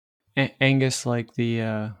Angus like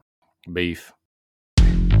the beef.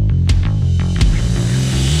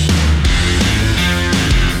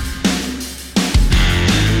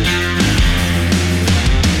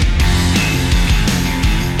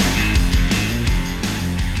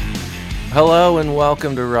 Hello and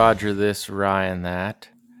welcome to Roger This, Ryan That.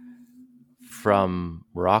 From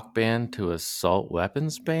rock band to assault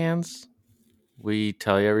weapons bands, we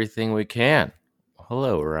tell you everything we can.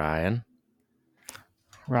 Hello, Ryan.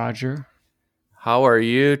 Roger. How are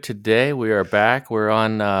you today? We are back. We're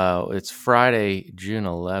on, it's Friday, June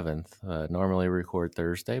 11th. Normally record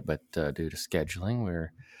Thursday, but due to scheduling,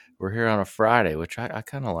 we're here on a Friday, which I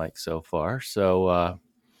kind of like so far. So,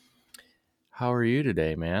 how are you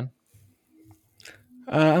today, man?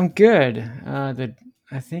 I'm good.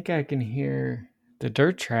 I think I can hear the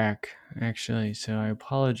dirt track actually, so I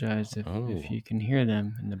apologize if you can hear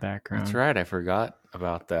them in the background. That's right. I forgot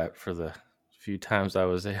about that for the few times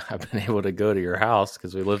I've been able to go to your house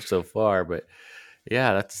because we live so far. But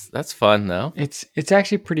yeah, that's fun though. It's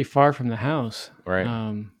actually pretty far from the house, Right.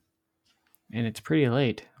 And it's pretty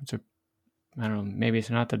late. I don't know. Maybe it's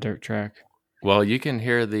not the dirt track. Well, you can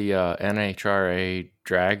hear the NHRA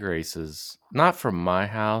drag races, not from my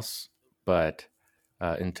house, but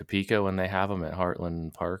in Topeka when they have them at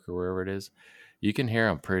Heartland Park or wherever it is. You can hear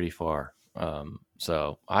them pretty far.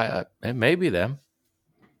 So it may be them.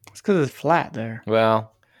 It's because it's flat there.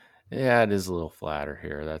 Well, yeah, it is a little flatter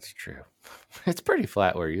here. That's true. It's pretty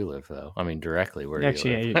flat where you live, though. I mean, directly where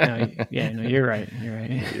actually, you live. No, you're right. You're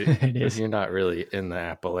right. It is. You're not really in the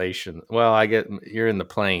Appalachian. Well, I get you're in the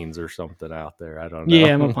plains or something out there. I don't know.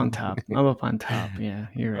 Yeah, I'm up on top. Yeah,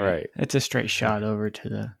 you're right. Right. It's a straight shot over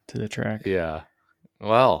to the track. Yeah.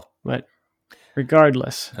 Well, but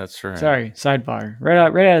regardless, that's right. Sorry, sidebar. Right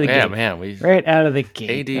out of the gate. Yeah, man, right out of the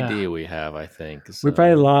gate. ADD we have, I think. So. We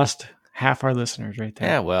probably lost half our listeners right there.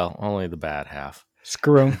 Yeah, well, only the bad half.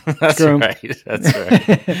 Screw them. That's right. That's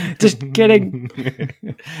right. Just kidding.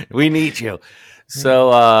 We need you.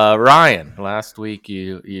 So, Ryan, last week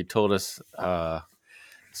you told us a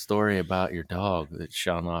story about your dog that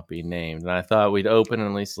shall not be named, and I thought we'd open and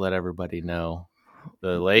at least let everybody know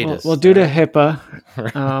the latest. Well, due to HIPAA,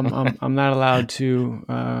 I'm not allowed to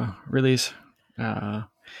release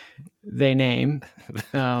they name.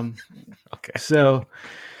 Okay. So,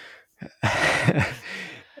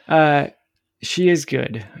 she is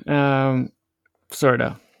good. Sort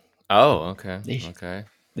of. Oh, okay. Okay.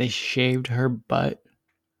 They shaved her butt,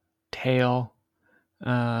 tail.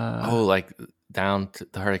 Like down to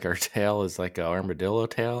like her tail is like an armadillo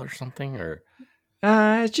tail or something, or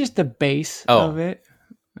it's just the base of it,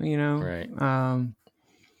 you know. Right.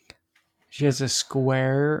 She has a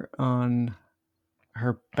square on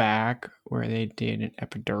her back where they did an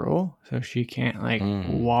epidural, so she can't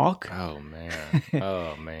walk. Oh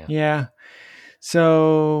man. Yeah.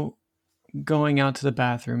 So going out to the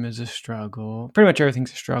bathroom is a struggle. Pretty much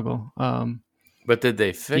everything's a struggle. But did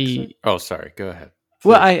they fix it? Oh, sorry. Go ahead.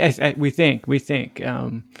 Well, we think. So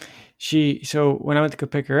when I went to go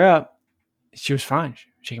pick her up, she was fine.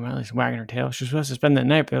 She came out wagging her tail. She was supposed to spend that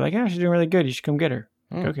night, but they're like, "Yeah, she's doing really good. You should come get her."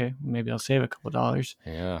 Okay, maybe I'll save a couple $.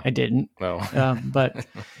 Yeah, I didn't. No, but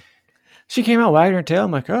she came out wagging her tail.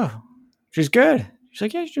 I'm like, "Oh, she's good." She's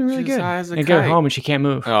like, "Yeah, she's doing really good." And get her home, and she can't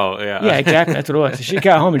move. Oh, yeah, yeah, exactly. That's what it was. So she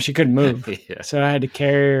got home and she couldn't move. Yeah. So I had to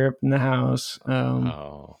carry her up in the house.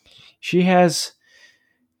 She has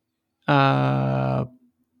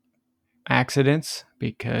accidents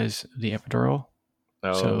because of the epidural.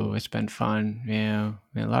 So it's been fun. Yeah,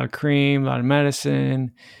 a lot of cream, a lot of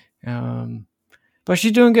medicine. But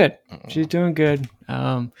she's doing good. She's doing good.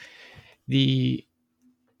 They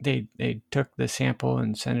took the sample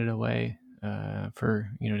and sent it away for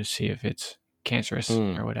to see if it's cancerous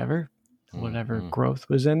or whatever growth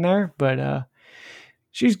was in there. But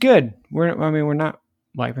she's good. We're not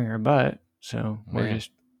wiping her butt, so we're just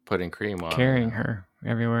putting cream on, carrying her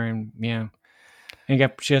everywhere, and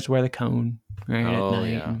she has to wear the cone at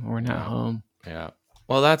night, and we're not home. Yeah.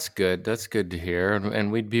 Well, that's good. That's good to hear.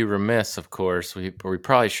 And we'd be remiss, of course. We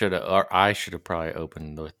probably should have, or I should have probably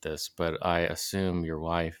opened with this, but I assume your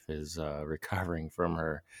wife is recovering from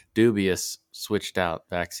her dubious switched out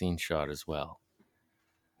vaccine shot as well.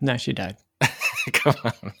 No, she died. Come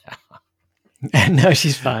on now. No,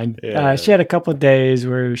 she's fine. Yeah. She had a couple of days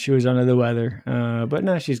where she was under the weather, but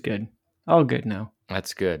no, she's good. All good now.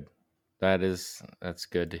 That's good. That's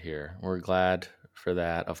good to hear. We're glad for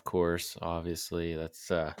that, of course. Obviously,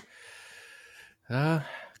 that's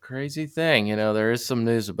crazy thing. There is some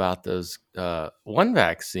news about those one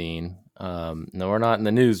vaccine. No, we're not in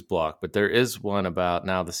the news block, but there is one about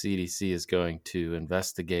now the CDC is going to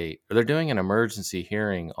investigate, or they're doing an emergency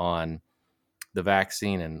hearing on the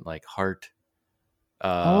vaccine and like heart.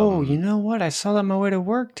 You know what? I saw that on my way to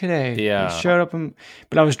work today. Yeah. It showed up,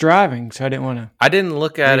 but I was driving, so I didn't want to. I didn't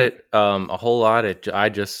look at it a whole lot. I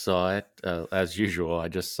just saw it as usual. I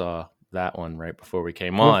just saw that one right before we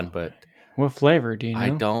came on, but what flavor do you know? I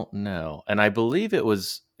don't know, and I believe it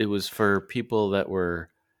was for people that were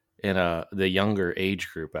in the younger age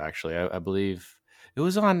group. Actually, I believe it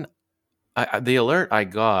was on. The alert I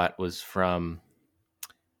got was from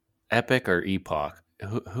Epic or Epoch.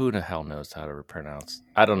 Who the hell knows how to pronounce?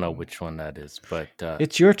 I don't know which one that is, but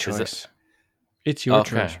it's your choice. It's your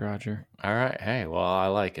choice, Roger. All right. Hey, well, I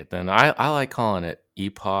like it. Then I like calling it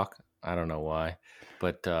Epoch. I don't know why,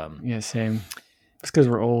 but yeah, same. It's because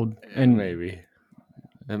we're old, and maybe it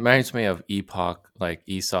reminds me of Epoch, like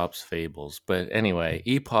Aesop's Fables. But anyway,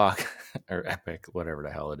 Epoch or Epic, whatever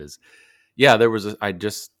the hell it is. Yeah, there was. I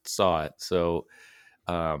just saw it, so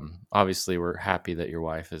obviously we're happy that your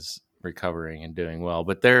wife is recovering and doing well.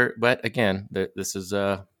 But again, this is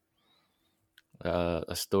a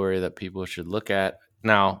story that people should look at.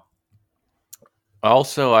 Now,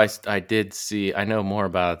 also, I did see, I know more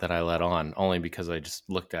about it than I let on, only because I just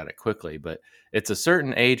looked at it quickly, but it's a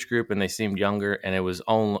certain age group and they seemed younger, and it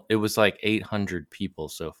was like 800 people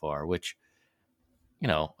so far, which,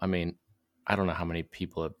 I mean, I don't know how many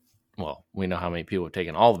people we know how many people have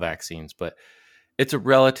taken all the vaccines, but it's a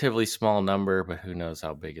relatively small number, but who knows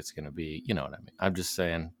how big it's going to be. You know what I mean? I'm just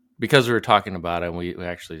saying, because we were talking about it and we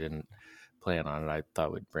actually didn't plan on it, I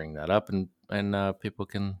thought we'd bring that up and people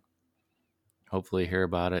can hopefully hear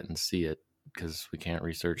about it and see it, because we can't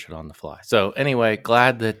research it on the fly. So anyway,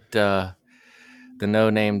 glad that the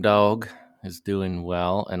no-name dog is doing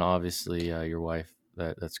well, and obviously your wife,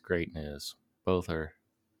 that's great news. Both are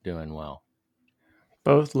doing well.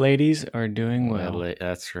 Both ladies are doing well.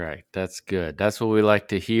 That's right. That's good. That's what we like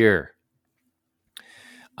to hear.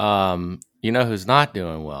 You know who's not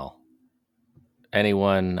doing well?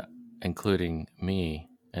 Anyone, including me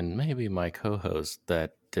and maybe my co-host,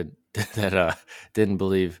 that didn't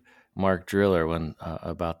believe Mark Driller when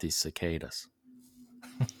about these cicadas.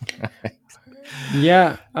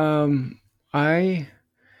 Yeah, I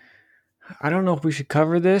don't know if we should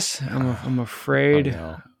cover this. I'm afraid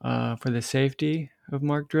for the safety of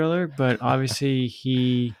Mark Driller, but obviously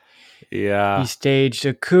he staged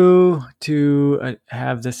a coup to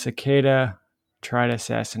have the cicada try to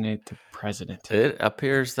assassinate the president. It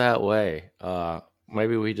appears that way.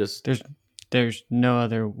 Maybe we just there's no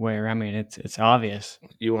other way around. I mean, it's obvious.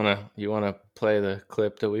 You wanna play the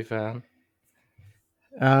clip that we found?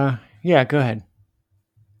 Yeah, go ahead.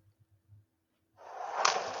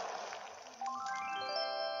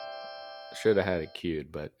 Should have had it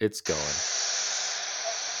queued, but it's going.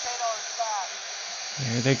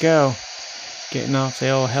 There they go, getting off the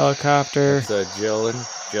old helicopter. It's Jill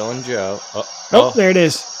and Joe. Oh, there it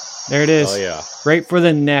is. There it is. Oh yeah, right for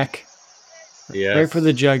the neck. Yeah, right for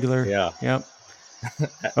the jugular. Yeah. Yep.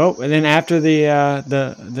 Oh, and then after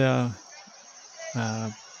the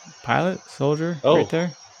pilot soldier right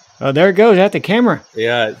there. Oh, there it goes at the camera.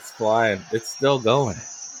 Yeah, it's flying. It's still going.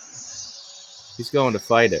 He's going to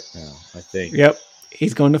fight it now, I think. Yep,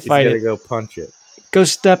 he's going to fight it. He's going to go punch it. Go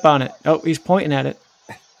step on it. Oh, he's pointing at it.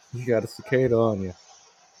 You got a cicada on you.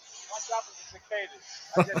 Watch out for the cicadas.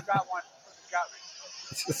 I just got one.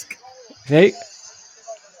 Hey.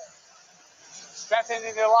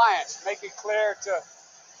 Strengthening the alliance. Make it clear to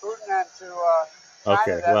Putin and to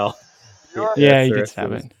okay, well. Yeah, he gets that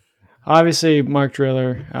one. Obviously, Mark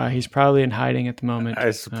Driller, he's probably in hiding at the moment.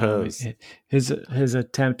 I suppose. His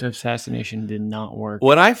attempt of assassination did not work.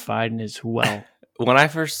 Biden as well. When I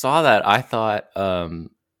first saw that, I thought,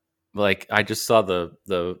 I just saw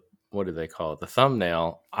the what do they call it? The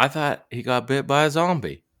thumbnail. I thought he got bit by a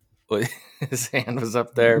zombie. His hand was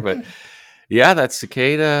up there, but yeah, that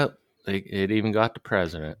cicada, it even got the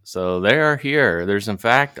president. So they are here. There's in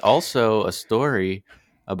fact also a story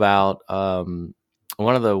about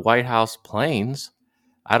one of the White House planes.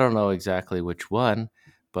 I don't know exactly which one,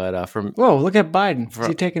 but whoa, look at Biden. Is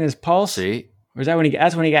he taking his pulse? See, or is that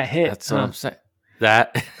that's when he got hit? That's what I'm saying.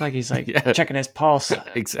 That like he's checking his pulse.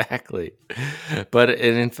 Exactly. But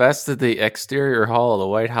it infested the exterior hull of the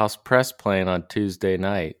White House press plane on Tuesday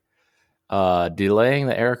night, delaying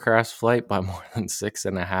the aircraft's flight by more than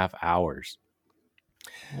 6.5 hours.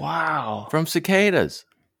 Wow. From cicadas.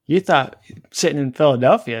 You thought sitting in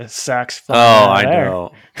Philadelphia sucks. I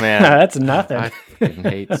know, man. That's nothing. I fucking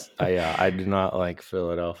hate. I do not like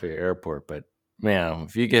Philadelphia airport, but man,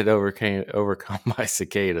 if you get overcome by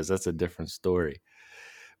cicadas, that's a different story.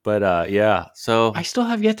 But yeah, so I still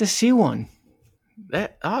have yet to see one.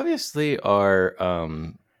 that obviously are.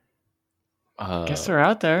 Guess they're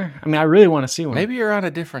out there. I mean, I really want to see one. Maybe you're on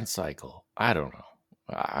a different cycle. I don't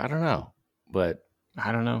know. But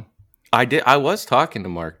I don't know. I was talking to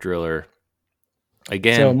Mark Driller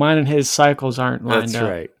again. So mine and his cycles aren't lined up. That's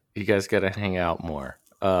right. You guys got to hang out more,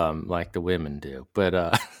 like the women do. But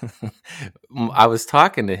I was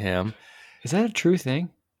talking to him. Is that a true thing?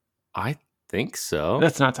 I think so.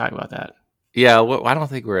 Let's not talk about that. Yeah, I don't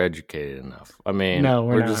think we're educated enough. I mean, no,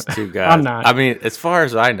 we're just not. two guys. I'm not. I mean, as far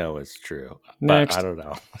as I know, it's true. Next. But I don't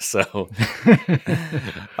know. So,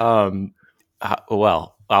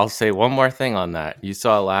 well, I'll say one more thing on that. You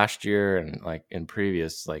saw last year and like in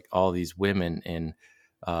previous, like all these women in,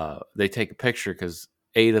 they take a picture because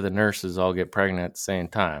 8 of the nurses all get pregnant at the same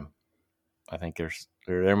time. I think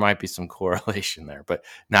there might be some correlation there, but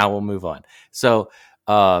now we'll move on. So,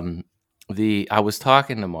 I was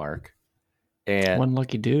talking to Mark. And one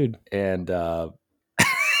lucky dude. And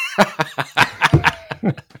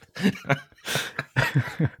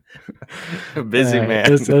busy man.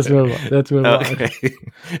 That's what okay.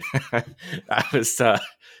 I was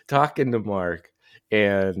talking to Mark,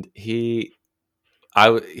 and he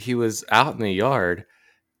was out in the yard,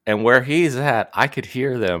 and where he's at, I could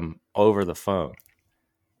hear them over the phone.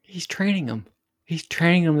 He's training them. He's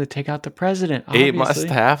training them to take out the president. Obviously. He must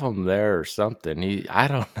have them there or something. I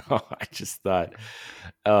don't know. I just thought,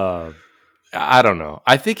 I don't know.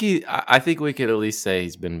 I think we could at least say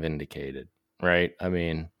he's been vindicated, right? I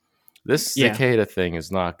mean, this cicada thing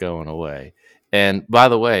is not going away. And by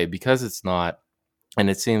the way, because it's not, and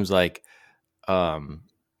it seems like, at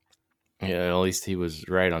least he was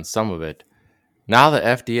right on some of it. Now the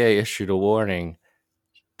FDA issued a warning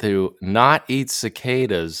to not eat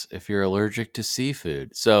cicadas if you're allergic to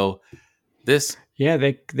seafood. So this,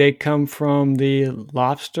 they come from the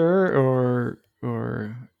lobster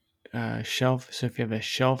or shellfish. So if you have a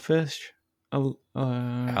shellfish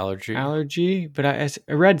allergy, but I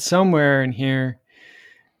read somewhere in here,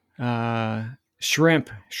 shrimp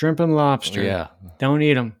and lobster. Don't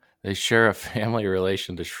eat them. They share a family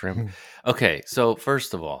relation to shrimp. Okay, so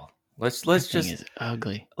first of all, let's just is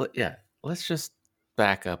ugly. Yeah, let's just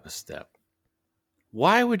back up a step.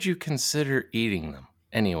 Why would you consider eating them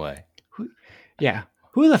anyway? Who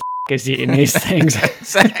the is eating these things?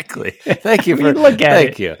 Exactly. Thank you for look at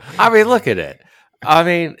thank you. I mean, look at it. I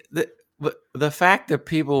mean, the fact that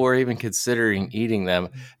people were even considering eating them,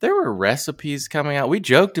 there were recipes coming out. We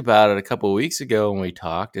joked about it a couple of weeks ago when we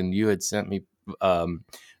talked, and you had sent me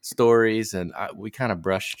stories, and we kind of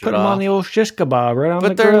brushed it off. Put them on the old shish kebab right on the grill.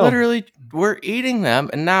 But they're literally, we're eating them,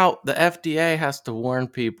 and now the FDA has to warn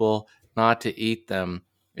people not to eat them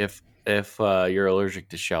if you're allergic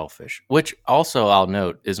to shellfish, which also I'll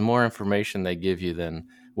note is more information they give you than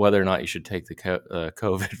whether or not you should take the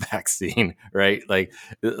COVID vaccine, right? Like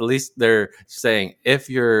at least they're saying if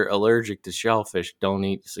you're allergic to shellfish, don't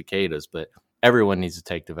eat cicadas, but everyone needs to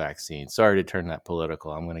take the vaccine. Sorry to turn that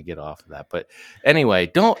political. I'm going to get off of that. But anyway,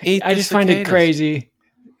 don't eat I just find it crazy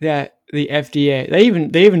that the FDA,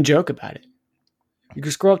 they even joke about it. You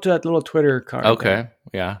can scroll up to that little Twitter card. Okay.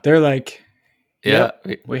 Yeah. They're like, yeah,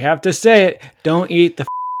 we have to say it. Don't eat the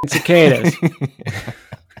cicadas.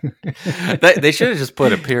 They should have just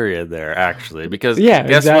put a period there, actually, because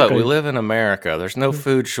guess what? We live in America. There's no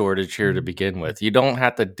food shortage here to begin with. You don't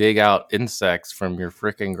have to dig out insects from your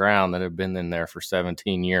freaking ground that have been in there for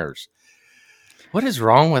 17 years. What is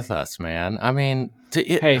wrong with us, man? I mean,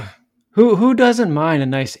 hey, who doesn't mind a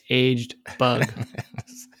nice aged bug?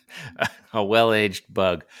 A well-aged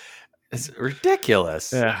bug. It's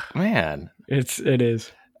ridiculous. Yeah, man. It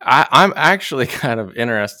is. I'm actually kind of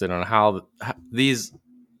interested on how these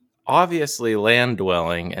obviously land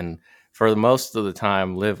dwelling and for the most of the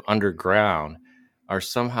time live underground are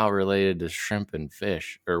somehow related to shrimp and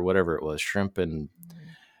fish or whatever it was, shrimp and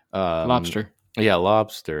lobster. Yeah,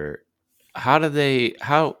 lobster. How did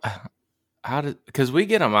because we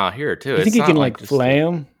get them out here too. You think you can like flay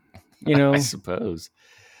them? You know, I suppose.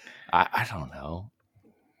 I don't know.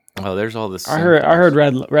 Oh, there's all this. I heard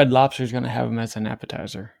Red Lobster's going to have them as an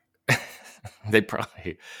appetizer. They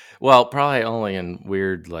probably only in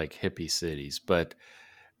weird like hippie cities. But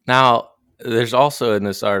now there's also in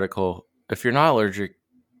this article, if you're not allergic,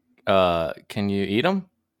 can you eat them?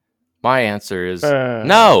 My answer is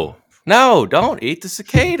no, don't eat the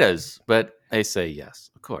cicadas. But they say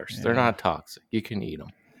yes, of course. Yeah. They're not toxic. You can eat them.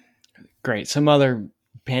 Great. Some other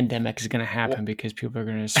pandemic is going to happen because people are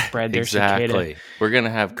going to spread their exactly. cicada We're going to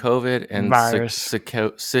have COVID and virus. Sick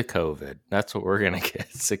COVID. That's what we're going to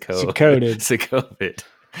get. Sick COVID.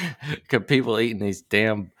 Because people eating these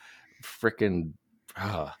damn freaking...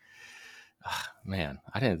 man,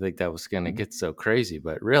 I didn't think that was going to get so crazy.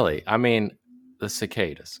 But really, I mean, the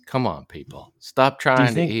cicadas. Come on, people. Stop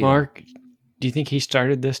trying to eat Mark, do you think he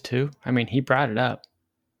started this too? I mean, he brought it up.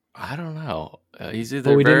 I don't know. He's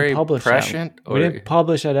either very prescient or... We didn't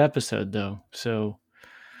publish that episode, though. So,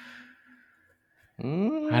 I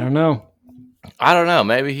don't know. I don't know.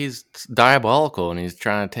 Maybe he's diabolical and he's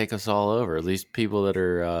trying to take us all over. At least people that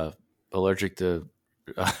are allergic to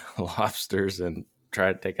lobsters and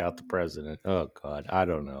try to take out the president. Oh, God. I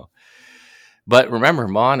don't know. But remember,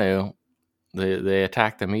 Manu, they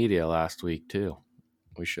attacked the media last week, too.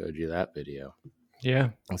 We showed you that video. Yeah.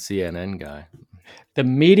 The CNN guy. The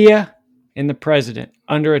media and the president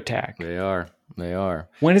under attack. They are.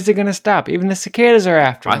 When is it going to stop? Even the cicadas are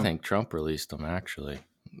after them. I think Trump released them, actually.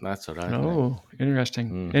 That's what I think. Oh, interesting.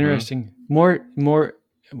 Mm-hmm. Interesting. More.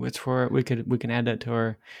 What's for? We can add that to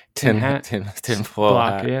our tin foil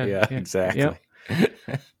hat. Yeah, exactly.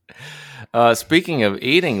 Yep. Speaking of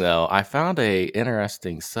eating, though, I found a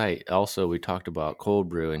interesting site. Also, we talked about cold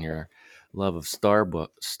brew and your love of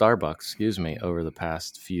Starbucks, over the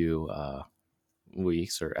past few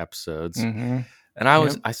weeks or episode. Mm-hmm.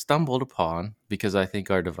 And I stumbled upon, because I think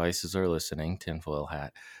our devices are listening, tinfoil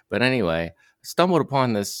hat. But anyway, stumbled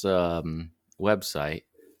upon this website,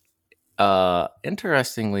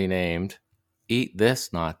 interestingly named Eat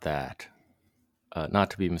This, Not That.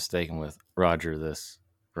 Not to be mistaken with Roger This,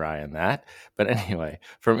 Ryan That. But anyway,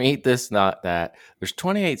 from Eat This, Not That, there's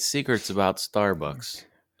 28 secrets about Starbucks.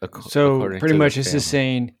 So pretty much this is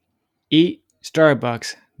saying, eat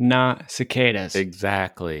Starbucks, not cicadas.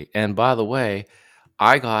 Exactly. And by the way,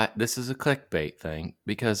 this is a clickbait thing,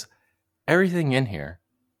 because everything in here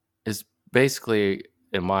is basically,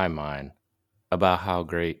 in my mind, about how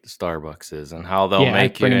great Starbucks is and how they'll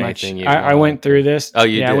make you anything you want. I went through this. Oh,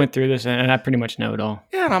 you did? I went through this, and I pretty much know it all.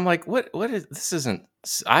 Yeah, and I'm like, what is this? Isn't...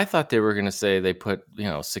 I thought they were going to say they put,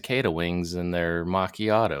 cicada wings in their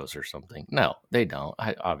macchiatos or something. No, they don't.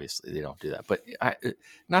 Obviously, they don't do that. But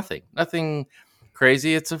nothing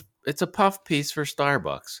crazy. It's a puff piece for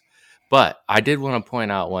Starbucks. But I did want to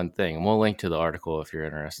point out one thing, and we'll link to the article if you're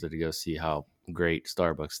interested to go see how great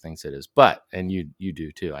Starbucks thinks it is. But, and you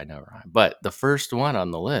do too, I know, Ryan. But the first one on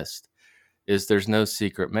the list is there's no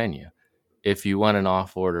secret menu. If you want an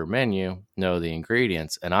off-order menu, know the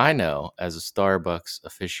ingredients. And I know, as a Starbucks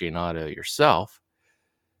aficionado yourself,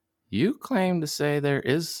 you claim to say there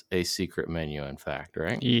is a secret menu, in fact,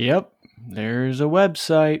 right? Yep. There's a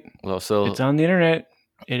website. Well, so it's on the internet.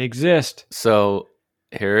 It exists. So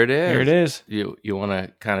here it is. Here it is. You want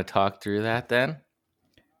to kind of talk through that then?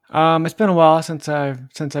 It's been a while since I've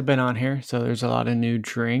been on here, so there's a lot of new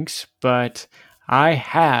drinks. But I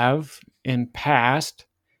have, in past,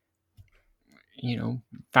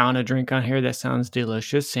 found a drink on here that sounds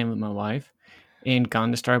delicious. Same with my wife, and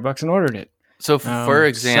gone to Starbucks and ordered it. So, for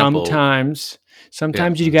example,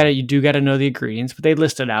 sometimes you do gotta know the ingredients, but they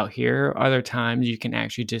list it out here. Other times you can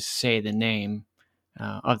actually just say the name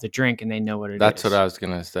of the drink and they know what it is. That's what I was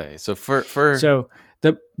gonna say. So so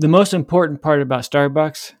the most important part about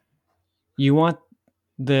Starbucks, you want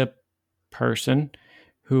the person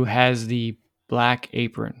who has the black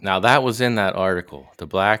apron. Now that was in that article. The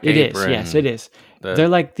black apron. Yes, it is. They're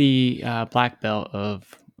like the black belt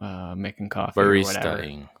of making coffee,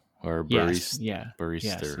 baristaing or barista. Barista.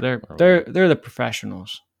 Yes. They're the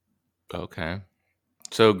professionals. Okay.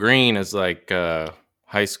 So green is like a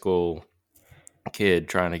high school kid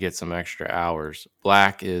trying to get some extra hours.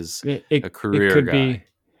 Black is a career guy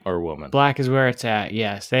or woman. Black is where it's at.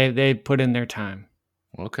 Yes, they put in their time.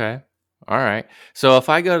 Okay. All right. So if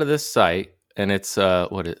I go to this site and it's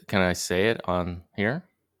can I say it on here?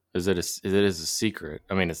 Is it a secret?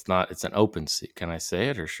 I mean, it's not. It's an open secret. Can I say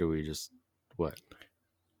it, or should we just what?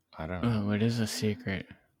 I don't know. Oh, it is a secret.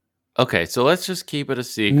 Okay, so let's just keep it a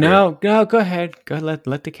secret. No, go ahead. Go let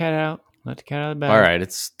the cat out. Let the cat out of the bag. All right,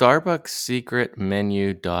 it's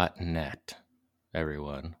StarbucksSecretMenu.net.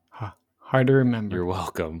 Everyone. Hard to remember. You're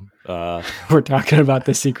welcome. We're talking about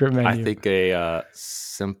the secret menu. I think a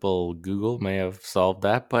simple Google may have solved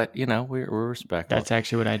that, but we're respectful. That's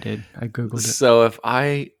actually what I did. I Googled it. So if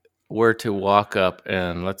I were to walk up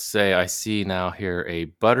and let's say I see now here a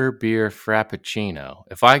butterbeer frappuccino.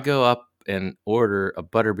 If I go up and order a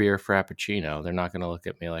butterbeer frappuccino, they're not going to look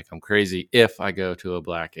at me like I'm crazy if I go to a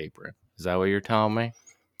black apron. Is that what you're telling me?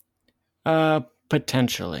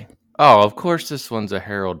 Potentially. Oh, of course this one's a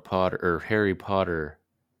Harry Potter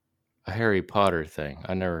Harry Potter thing.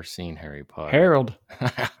 I've never seen Harry Potter. Harold.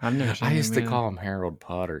 I've never seen I used to him call him Harold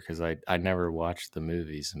Potter because I never watched the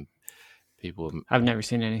movies, and people. I've never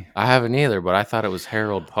seen any. I haven't either, but I thought it was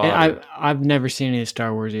Harold Potter. I've never seen any of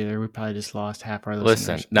Star Wars either. We probably just lost half our listeners.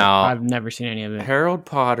 Listen, now I've never seen any of it. Harold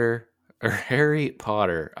Potter or Harry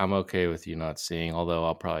Potter, I'm okay with you not seeing, although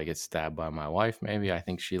I'll probably get stabbed by my wife. Maybe I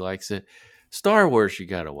think she likes it. Star Wars, you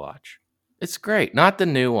got to watch. It's great. Not the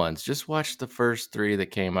new ones. Just watch the first 3 that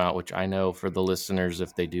came out, which I know for the listeners,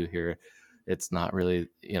 if they do hear it, it's not really,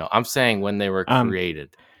 I'm saying when they were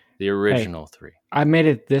created, the original 3. I made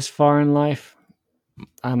it this far in life.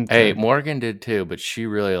 Hey, Morgan did too, but she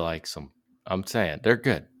really likes them. I'm saying they're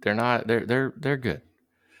good. They're good.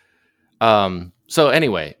 So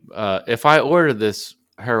anyway, if I order this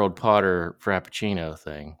Harold Potter Frappuccino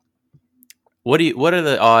thing, what are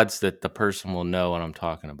the odds that the person will know what I'm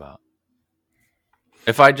talking about?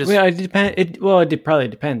 If I just it probably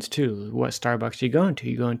depends too. What Starbucks you going to?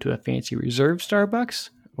 You going to a fancy reserve Starbucks,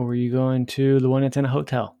 or are you going to the one that's in a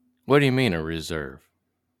hotel? What do you mean a reserve?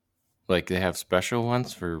 Like they have special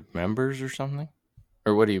ones for members or something?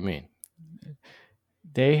 Or what do you mean?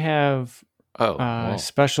 They have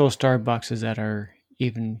special Starbucks that are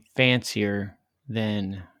even fancier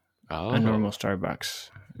than a normal Starbucks,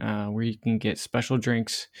 where you can get special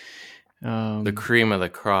drinks. The cream of the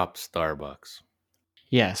crop Starbucks.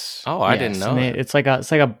 Yes. Oh, I didn't know. They have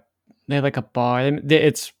like a bar.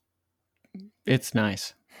 It's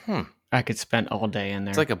nice. I could spend all day in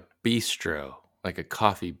there. It's like a bistro, like a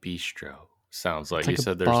coffee bistro. Sounds like you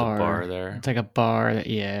said there's a bar there. It's like a bar.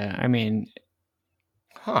 Yeah. I mean,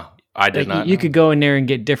 I did not know. You could go in there and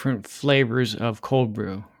get different flavors of cold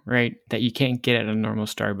brew, right? That you can't get at a normal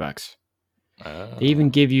Starbucks. They even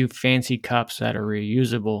give you fancy cups that are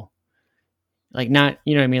reusable. Like not,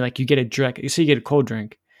 you know what I mean? Like you get a drink, so you get a cold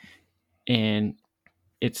drink and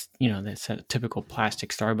it's, that's a typical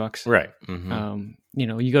plastic Starbucks. Right. Mm-hmm.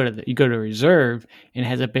 You go to Reserve and it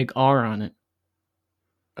has a big R on it.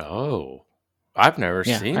 Oh, I've never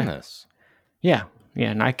seen this. Yeah.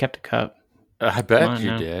 Yeah. And I kept a cup. I bet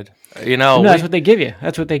you did. That's what they give you.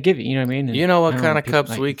 That's what they give you. You know what I mean? And you know what kind of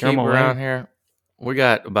cups we keep around here? We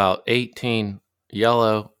got about 18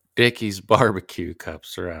 yellow Dickies barbecue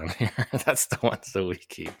cups around here. That's the ones that we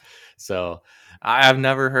keep. So I've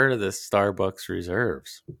never heard of this Starbucks Reserve.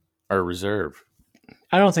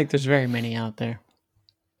 I don't think there's very many out there.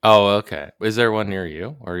 Oh, okay. Is there one near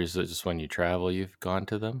you? Or is it just when you travel you've gone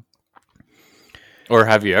to them? Or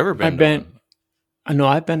have you ever been to one? No,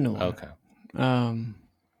 I've been to one. Okay.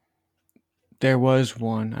 There was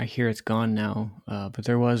one. I hear it's gone now, but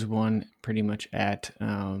there was one pretty much at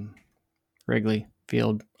Wrigley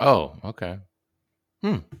Field. Oh, okay.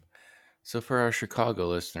 So for our Chicago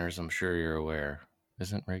listeners, I'm sure you're aware,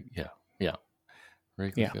 isn't Wrigley? Yeah.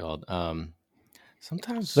 Wrigley Field.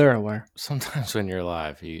 Sometimes they're aware. Sometimes when you're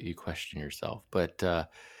live, you question yourself, but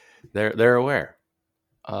they're aware.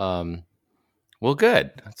 Well,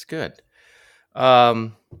 good. That's good.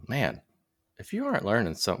 Man, if you aren't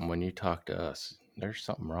learning something when you talk to us, there's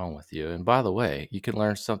something wrong with you. And by the way, you can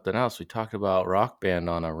learn something else. We talked about Rock Band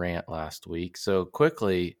on a rant last week. So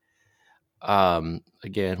quickly, again,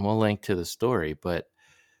 we'll link to the story, but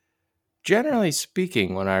generally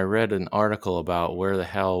speaking, when I read an article about where the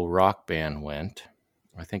hell Rock Band went,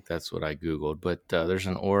 I think that's what I Googled, but there's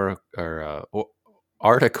an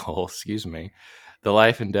article, excuse me, The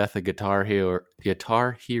Life and Death of Guitar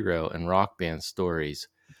Hero and Rock Band Stories.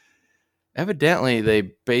 Evidently,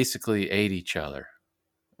 they basically ate each other,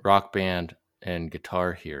 Rock Band and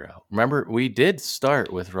Guitar Hero. Remember, we did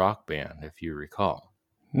start with Rock Band, if you recall.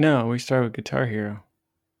 No, we started with Guitar Hero.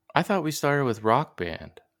 I thought we started with Rock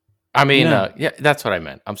Band. I mean, yeah, that's what I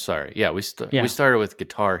meant. I'm sorry. Yeah, we started with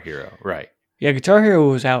Guitar Hero, right? Yeah, Guitar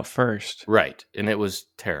Hero was out first. Right, and it was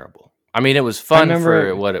terrible. I mean, it was fun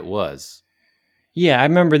for what it was. Yeah, I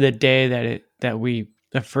remember the day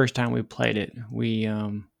the first time we played it, we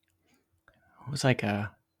it was like it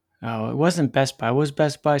wasn't Best Buy. What was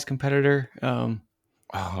Best Buy's competitor?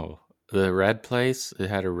 The red place. It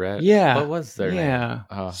had a red. Yeah. What was their name?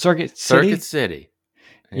 Circuit City. Circuit City.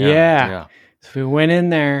 Yeah. So we went in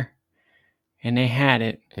there, and they had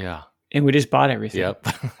it. Yeah. And we just bought everything. Yep.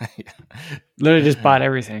 Literally just bought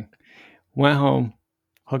everything. Went home,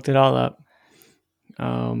 hooked it all up,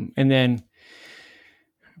 and then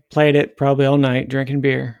played it probably all night, drinking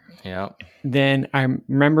beer. Yeah. Then I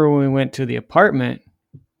remember when we went to the apartment,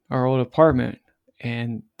 our old apartment,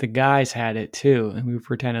 and the guys had it too, and we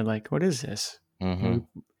pretended like, "What is this?" Mm-hmm.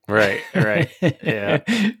 Right. Yeah.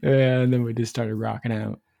 And then we just started rocking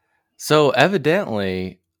out. So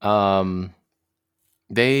evidently,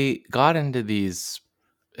 they got into these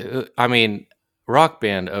I mean, Rock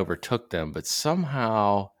Band overtook them, but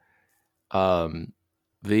somehow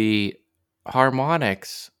the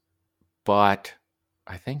Harmonix bought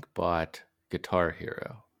Guitar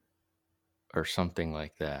Hero or something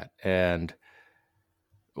like that. And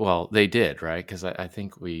well, they did, right? Because I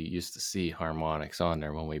think we used to see Harmonix on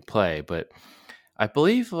there when we play, but I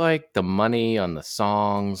believe like the money on the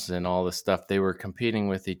songs and all the stuff, they were competing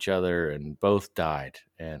with each other and both died.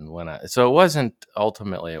 And so it wasn't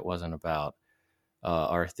about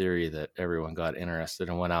our theory that everyone got interested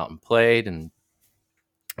and went out and played,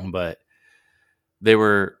 but they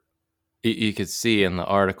were. You could see in the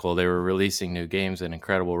article they were releasing new games at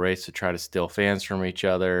incredible rates to try to steal fans from each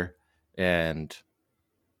other, and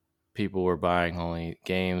people were buying only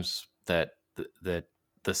games that the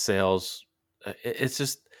sales. It's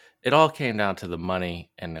just it all came down to the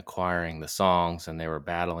money and acquiring the songs, and they were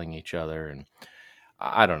battling each other, and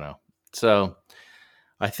I don't know. So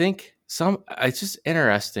I think it's just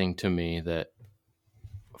interesting to me that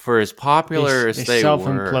for as popular as they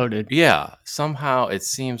self-imploded. Yeah, somehow it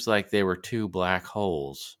seems like they were two black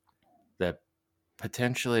holes that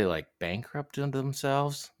potentially like bankrupted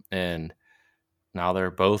themselves, and now they're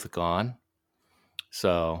both gone.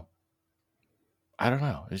 So I don't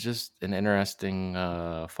know. It's just an interesting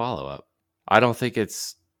follow-up. I don't think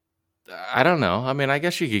I don't know. I mean, I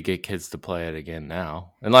guess you could get kids to play it again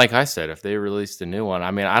now. And like I said, if they released a new one,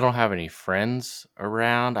 I mean, I don't have any friends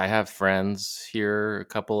around. I have friends here, a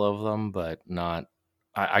couple of them, but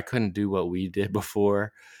I couldn't do what we did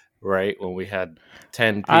before, right? When we had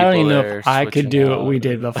 10 people I don't even there. know if I could do what we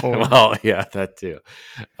did before. Well, yeah, that too.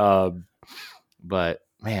 But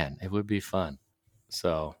man, it would be fun.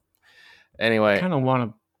 So anyway. I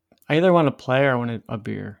either want to play or I want a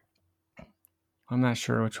beer. I'm not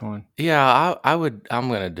sure which one. Yeah, I'm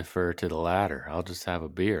going to defer to the latter. I'll just have a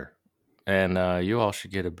beer. And you all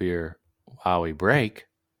should get a beer while we break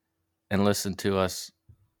and listen to us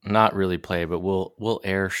not really play, but we'll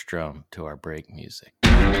air strum to our break music.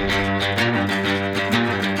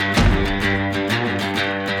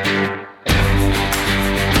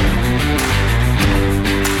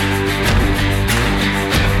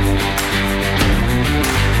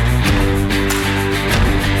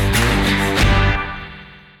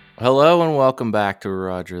 Hello and welcome back to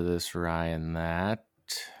Roger This, Ryan That.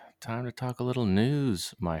 Time to talk a little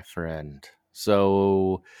news, my friend.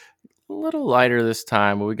 So a little lighter this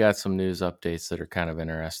time, but we got some news updates that are kind of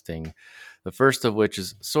interesting. The first of which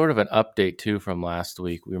is sort of an update too from last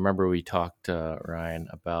week. We remember we talked, Ryan,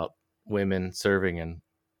 about women serving in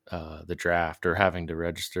the draft or having to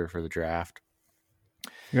register for the draft.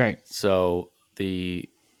 Right. So the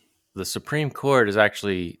Supreme Court is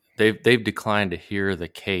actually they've declined to hear the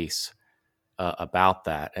case about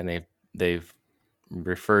that, and they've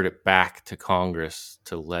referred it back to Congress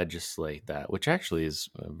to legislate that, which actually is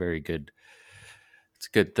a very good. It's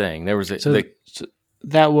a good thing. There was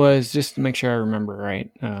that was, just to make sure I remember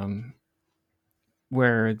right,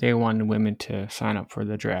 where they wanted women to sign up for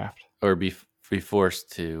the draft or be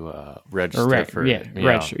forced to register for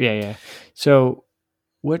register. Yeah. So,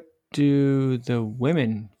 what do the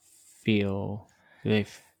women feel? I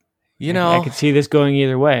could see this going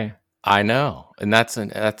either way. I know, and that's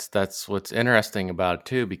what's interesting about it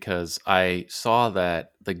too, because I saw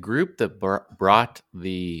that the group that brought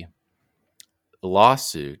the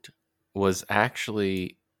lawsuit was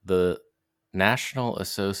actually the National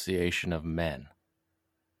Association of Men,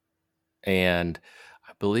 and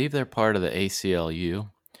I believe they're part of the ACLU,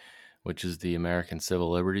 which is the American Civil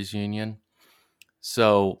Liberties Union.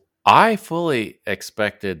 So I fully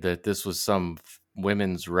expected that this was some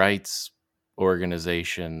women's rights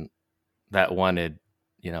organization that wanted,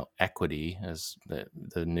 equity, as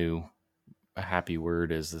the new happy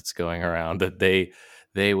word is that's going around, that they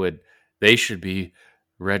should be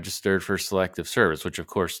registered for selective service, which of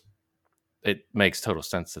course it makes total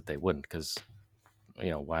sense that they wouldn't, because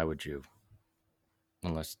why would you,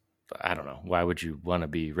 unless I don't know, why would you want to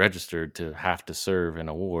be registered to have to serve in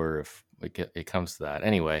a war if it comes to that?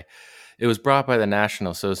 Anyway, it was brought by the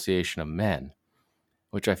National Association of Men,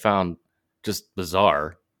 which I found just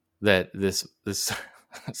bizarre, that this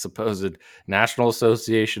supposed National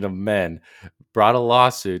Association of Men brought a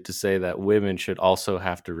lawsuit to say that women should also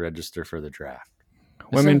have to register for the draft.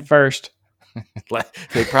 Women first.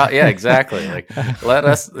 Yeah, exactly. Like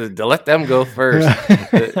let them go first.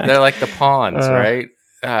 They're like the pawns, right?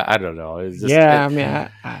 I don't know. It's just,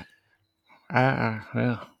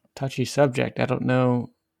 well, touchy subject. I don't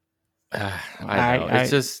know. I know.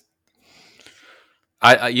 It's just.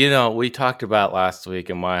 We talked about last week,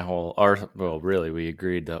 and we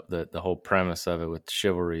agreed that the whole premise of it with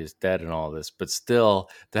chivalry is dead and all this, but still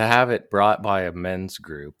to have it brought by a men's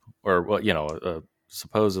group or a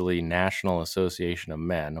supposedly National Association of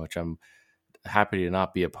Men, which I'm happy to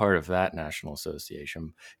not be a part of that national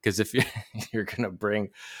association, because if you're going to bring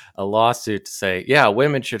a lawsuit to say, yeah,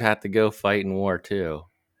 women should have to go fight in war too.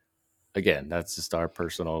 Again, that's just our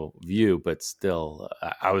personal view, but still,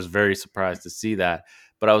 I was very surprised to see that.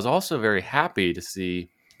 But I was also very happy to see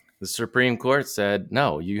the Supreme Court said,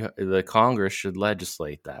 no, the Congress should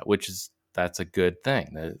legislate that, that's a good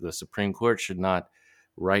thing. The Supreme Court should not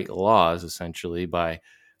write laws essentially by,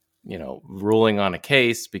 ruling on a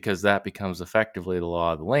case, because that becomes effectively the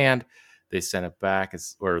law of the land. They sent it back,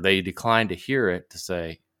 or they declined to hear it, to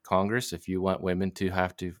say, Congress, if you want women to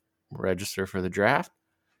have to register for the draft,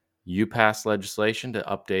 you pass legislation to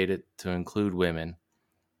update it to include women,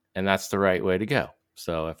 and that's the right way to go.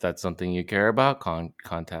 So if that's something you care about,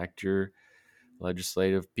 contact your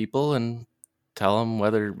legislative people and tell them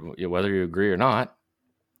whether you agree or not.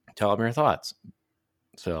 Tell them your thoughts.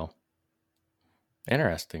 So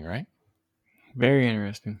interesting, right? Very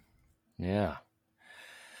interesting. Yeah.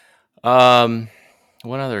 One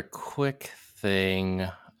other quick thing.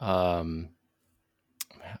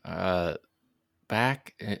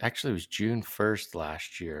 Actually, it was June 1st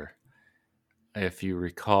last year. If you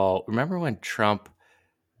recall, remember when Trump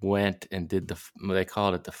went and did they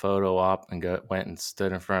called it the photo op, and went and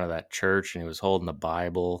stood in front of that church, and he was holding the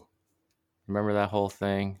Bible. Remember that whole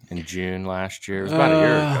thing in June last year? It was about a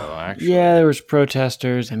year ago, actually. Yeah, there was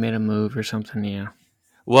protesters. They made a move or something. Yeah.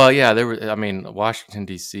 Well, yeah, Washington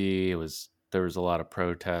D.C. There was a lot of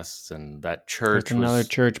protests, and that church another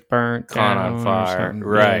church burnt caught down on fire.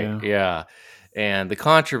 Right? Yeah. And the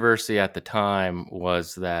controversy at the time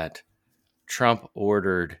was that Trump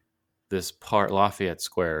ordered this part, Lafayette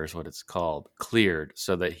Square is what it's called, cleared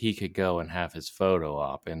so that he could go and have his photo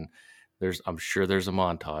op. And I'm sure there's a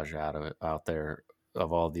montage out there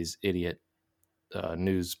of all these idiot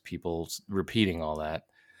news people repeating all that.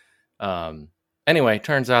 Anyway,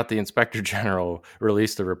 turns out the Inspector General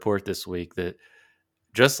released a report this week that,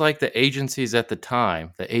 just like the agencies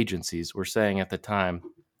were saying at the time,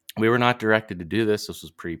 we were not directed to do this. This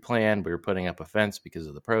was pre-planned. We were putting up a fence because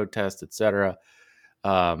of the protest, etc.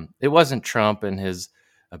 It wasn't Trump and his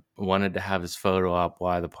wanted to have his photo op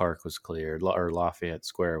why the park was cleared, or Lafayette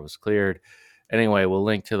Square was cleared. Anyway, we'll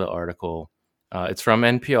link to the article. It's from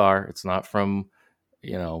NPR. It's not from,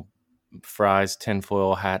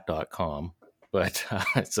 friestinfoilhat.com, but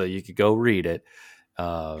so you could go read it.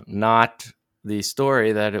 Not the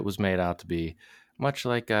story that it was made out to be, much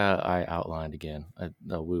like I outlined again,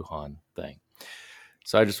 the Wuhan thing.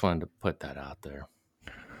 So I just wanted to put that out there.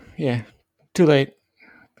 Yeah, too late.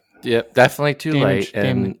 Yep, definitely too late.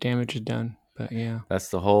 And damage is done, but yeah. That's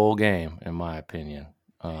the whole game, in my opinion.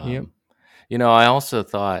 Yep. I also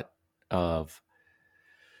thought of,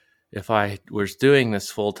 if I was doing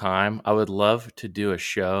this full time, I would love to do a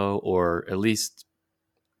show, or at least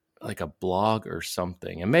like a blog or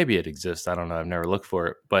something. And maybe it exists. I don't know. I've never looked for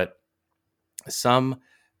it. But somebody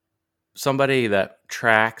that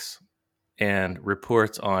tracks and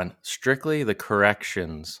reports on strictly the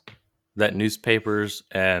corrections that newspapers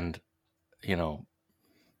and,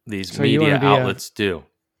 these media outlets do.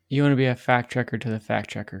 You want to be a fact checker to the fact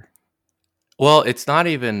checker. Well, it's not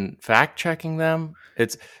even fact checking them.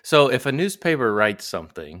 So if a newspaper writes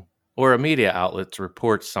something, or a media outlet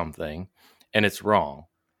reports something, and it's wrong,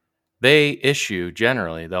 they'll issue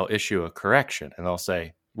a correction, and they'll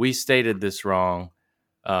say, we stated this wrong.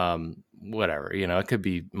 Whatever, it could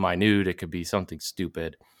be minute, it could be something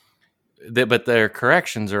stupid. But their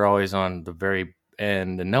corrections are always on the very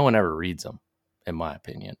end, and no one ever reads them, in my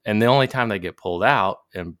opinion. And the only time they get pulled out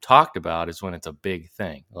and talked about is when it's a big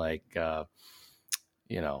thing. Like, I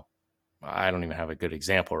don't even have a good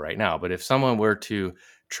example right now, but if someone were to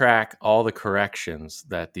track all the corrections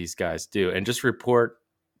that these guys do and just report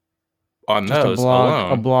on just those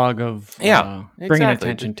alone, a blog of bringing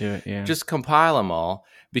attention to it. Yeah, just compile them all,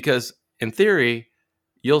 because in theory,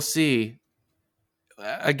 you'll see,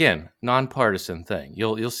 again, nonpartisan thing.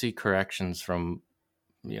 You'll see corrections from,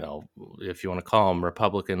 if you want to call them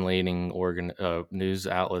Republican-leaning news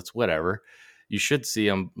outlets, whatever. You should see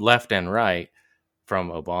them left and right,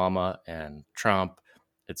 from Obama and Trump,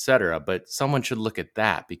 etc. But someone should look at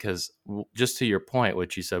that, because just to your point,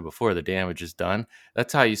 what you said before, the damage is done.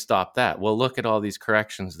 That's how you stop that. Well, look at all these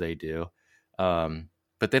corrections they do,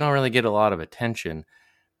 but they don't really get a lot of attention.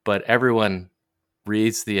 But everyone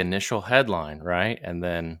reads the initial headline, right? And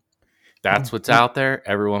then that's what's out there.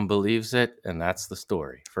 Everyone believes it, and that's the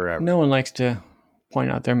story forever. No one likes to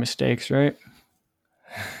point out their mistakes, right?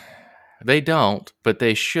 They don't, but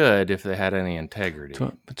they should if they had any integrity.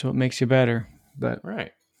 That's what makes you better. But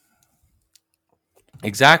right.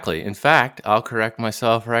 Exactly. In fact, I'll correct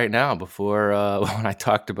myself right now before when I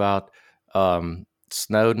talked about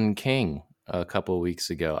Snowden King a couple of weeks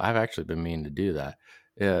ago. I've actually been meaning to do that.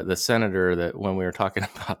 The senator that when we were talking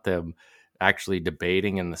about them actually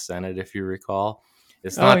debating in the Senate, if you recall,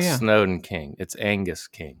 it's not Snowden King. It's Angus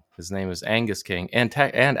King. His name is Angus King. And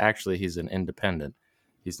actually, he's an independent.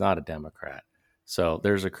 He's not a Democrat. So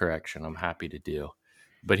there's a correction I'm happy to do.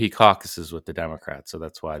 But he caucuses with the Democrats, so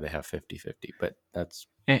that's why they have 50-50. But that's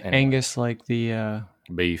anyway. Angus, like the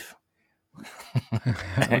beef.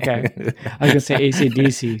 Okay, I was gonna say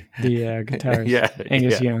AC/DC, the guitarist. Yeah,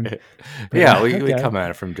 Angus Young. But, yeah, we come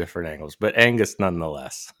at it from different angles, but Angus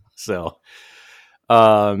nonetheless. So,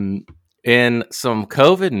 in some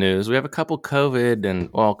COVID news, we have a couple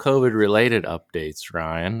COVID related updates,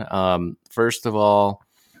 Ryan. First of all,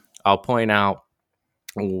 I'll point out,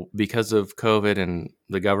 because of COVID and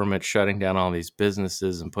the government shutting down all these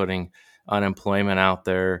businesses and putting unemployment out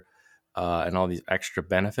there and all these extra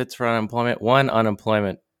benefits for unemployment,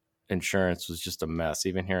 unemployment insurance was just a mess.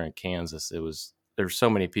 Even here in Kansas, there were so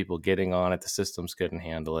many people getting on it, the systems couldn't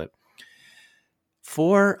handle it.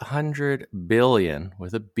 $400 billion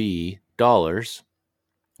with a B dollars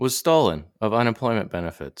was stolen of unemployment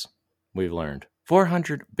benefits. We've learned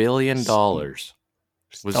 $400 billion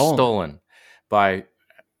was stolen by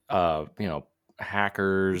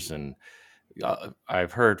hackers, and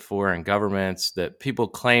I've heard foreign governments that people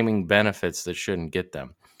claiming benefits that shouldn't get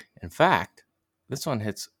them. In fact, this one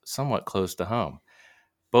hits somewhat close to home.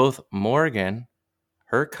 Both Morgan,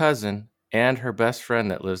 her cousin, and her best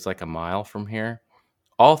friend that lives like a mile from here,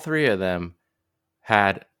 all three of them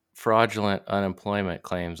had fraudulent unemployment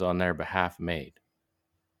claims on their behalf made.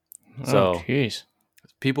 So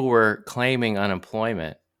people were claiming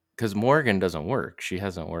unemployment because Morgan doesn't work. She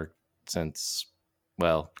hasn't worked since,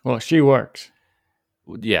 well, she works.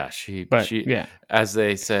 Yeah, she as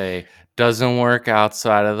they say, doesn't work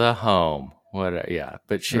outside of the home.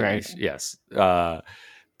 But she, yes.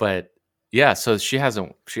 But yeah, so she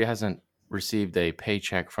hasn't received a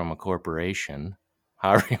paycheck from a corporation,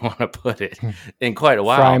 however you want to put it, in quite a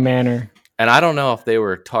while. Fry manner. And I don't know if they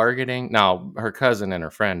were targeting. Now, her cousin and her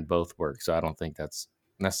friend both work, so I don't think that's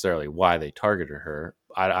necessarily why they targeted her.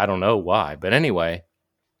 I don't know why. But anyway,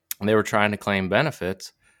 they were trying to claim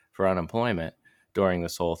benefits for unemployment during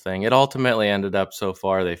this whole thing. It ultimately ended up, so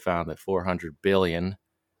far, they found that $400 billion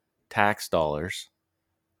tax dollars,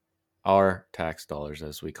 our tax dollars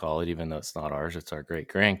as we call it, even though it's not ours, it's our great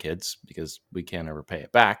grandkids because we can't ever pay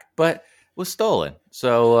it back, but was stolen.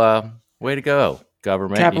 So way to go,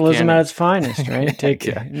 government. Capitalism at its finest,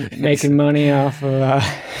 right? Making money off of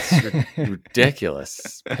it's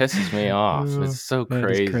ridiculous. Pisses me off. It's so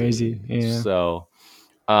crazy. It's crazy. Yeah. So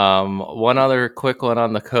one other quick one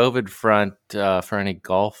on the COVID front, for any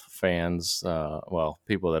golf fans,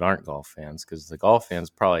 people that aren't golf fans, because the golf fans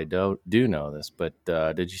probably do know this, but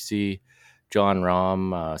did you see Jon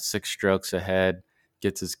Rahm, 6 strokes ahead,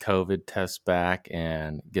 gets his COVID test back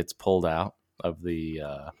and gets pulled out of the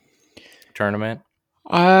tournament?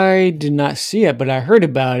 I did not see it, but I heard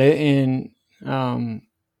about it, and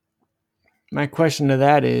my question to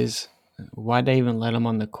that is, why'd they even let him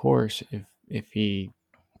on the course if he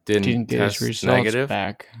didn't get his results negative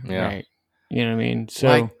back? Yeah. Right. You know what I mean?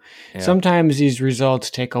 So sometimes these results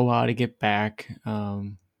take a while to get back.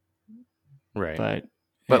 Right.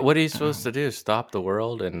 But what are you supposed to do? Stop the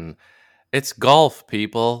world? And it's golf,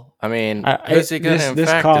 people. I mean, who's he going to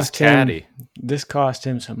infect? His caddy. This cost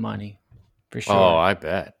him some money, for sure. Oh, I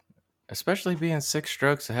bet. Especially being 6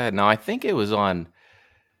 strokes ahead. Now, I think it was this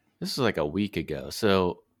was like a week ago.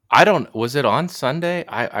 So was it on Sunday?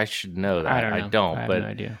 I should know that. I don't know. I have no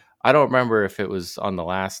idea. I don't remember if it was on the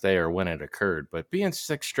last day or when it occurred, but being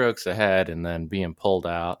 6 strokes ahead and then being pulled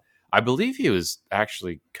out, I believe he was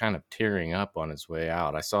actually kind of tearing up on his way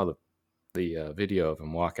out. I saw the video of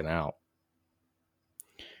him walking out.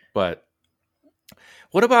 But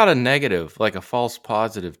what about a negative, like a false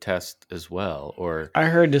positive test as well? Or I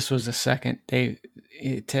heard this was the second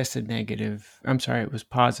it tested negative. I'm sorry, it was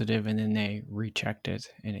positive, and then they rechecked it,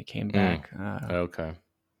 and it came back okay,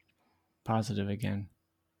 positive again.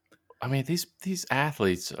 I mean, these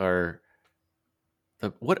athletes are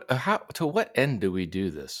to what end do we do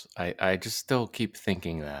this? I just still keep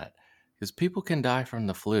thinking that, because people can die from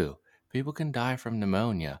the flu, people can die from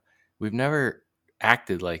pneumonia. We've never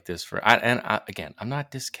acted like this again, I'm not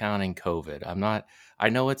discounting COVID. I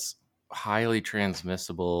know it's highly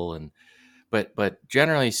transmissible, but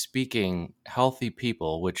generally speaking, healthy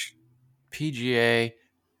people, which PGA,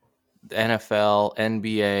 NFL,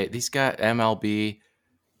 NBA, these guys, MLB,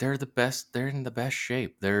 they're the best. They're in the best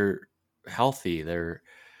shape. They're healthy.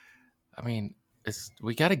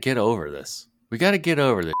 We got to get over this. We got to get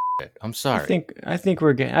over this shit. I'm sorry. I think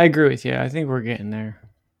we're getting. I agree with you. I think we're getting there.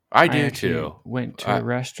 I do too. Went to a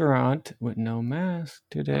restaurant with no mask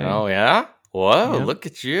today. Oh yeah. Whoa! Yep. Look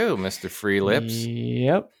at you, Mr. Free Lips.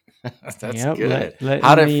 Yep. That's good.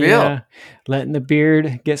 How'd it feel? Letting the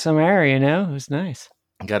beard get some air, It was nice.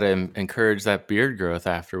 Got to encourage that beard growth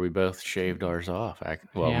after we both shaved ours off.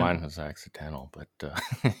 Mine was accidental, but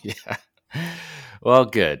yeah. Well,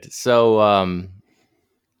 good. So,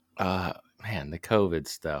 man, the COVID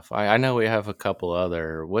stuff. I know we have a couple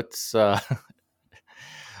other.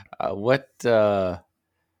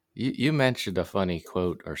 You mentioned a funny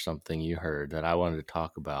quote or something you heard that I wanted to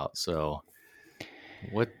talk about. So,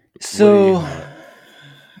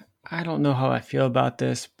 I don't know how I feel about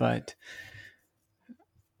this, but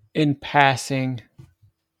in passing,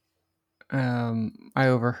 I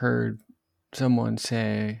overheard someone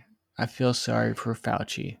say, "I feel sorry for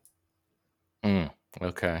Fauci."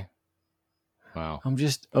 Okay. Wow. I'm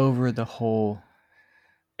just over the whole.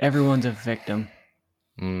 Everyone's a victim.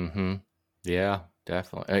 Mm-hmm. Yeah,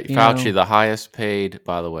 definitely. Fauci, the highest paid,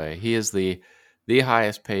 by the way, he is the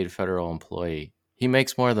highest paid federal employee. He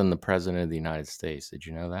makes more than the president of the United States. Did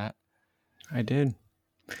you know that? I did.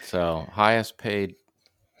 So, highest paid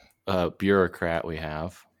bureaucrat we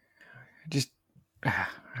have.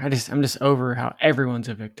 I'm just over how everyone's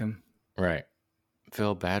a victim. Right.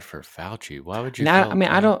 Feel bad for Fauci. Why would you?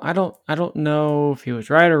 I don't know if he was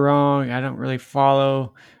right or wrong. I don't really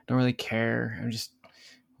follow. Don't really care. I'm just.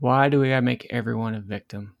 Why do we gotta make everyone a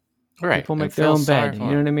victim? Right. People make their own bed. You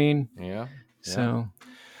know what I mean? Yeah. So.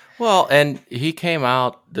 Well, and he came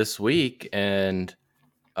out this week and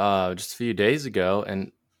just a few days ago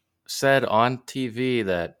and said on TV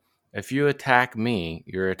that if you attack me,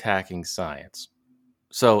 you're attacking science.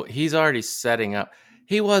 So he's already setting up.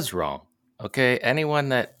 He was wrong. Okay. Anyone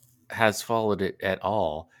that has followed it at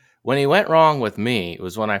all, when he went wrong with me, it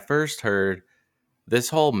was when I first heard this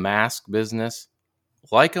whole mask business.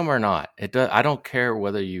 Like them or not, I don't care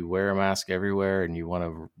whether you wear a mask everywhere and you want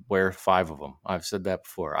to wear 5 of them. I've said that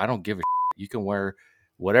before. I don't give a shit. You can wear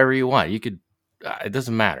whatever you want. You could. It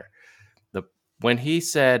doesn't matter. When he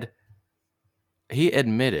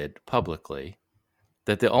admitted publicly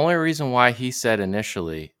that the only reason why he said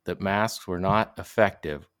initially that masks were not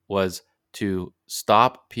effective was to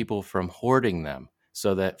stop people from hoarding them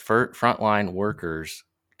so that frontline workers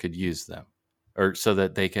could use them or so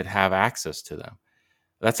that they could have access to them.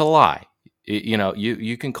 That's a lie.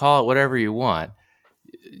 You can call it whatever you want.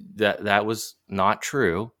 That was not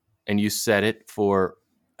true. And you said it for,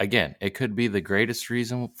 again, it could be the greatest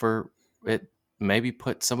reason for it. Maybe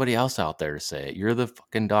put somebody else out there to say it. You're the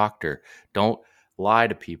fucking doctor. Don't lie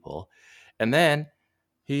to people. And then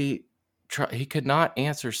he could not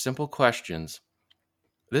answer simple questions.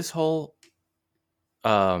 This whole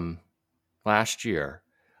last year,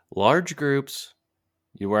 large groups,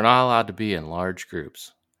 you were not allowed to be in large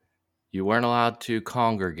groups. You weren't allowed to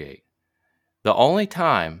congregate. The only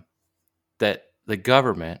time that the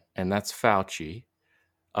government, and that's Fauci,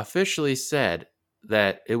 officially said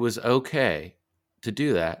that it was okay to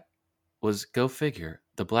do that was, go figure,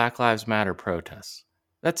 the Black Lives Matter protests.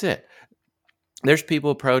 That's it. There's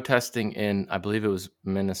people protesting in, I believe it was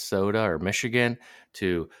Minnesota or Michigan,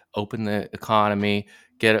 to open the economy.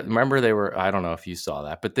 Remember they were, I don't know if you saw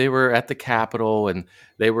that, but they were at the Capitol and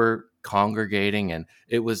they were congregating, and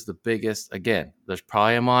it was the biggest. Again, there's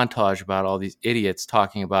probably a montage about all these idiots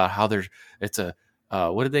talking about how it's a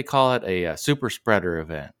what did they call it, a super spreader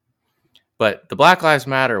event. But the Black Lives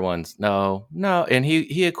Matter ones, no, and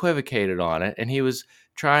he equivocated on it, and he was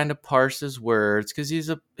trying to parse his words because he's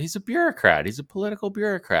a bureaucrat. He's a political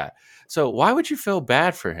bureaucrat. So why would you feel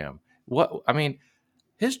bad for him?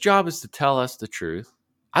 His job is to tell us the truth.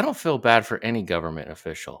 I don't feel bad for any government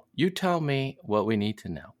official. You tell me what we need to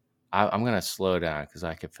know. I'm going to slow down because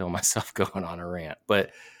I could feel myself going on a rant.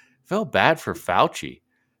 But feel bad for Fauci.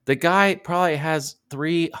 The guy probably has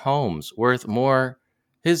 3 homes worth more.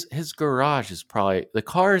 His garage is probably, the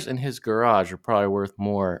cars in his garage are probably worth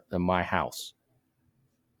more than my house.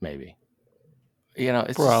 Maybe.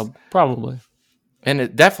 It's probably. And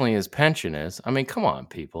it definitely his pension is. I mean, come on,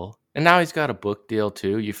 people. And now he's got a book deal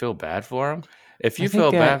too. You feel bad for him? If you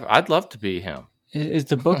feel bad, I'd love to be him. Is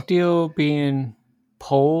the book deal being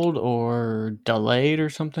pulled or delayed or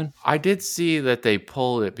something? I did see that they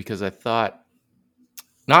pulled it because I thought,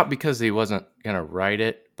 not because he wasn't going to write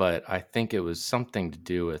it, but I think it was something to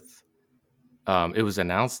do with, it was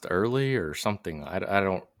announced early or something. I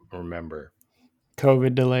don't remember.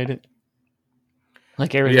 COVID delayed it.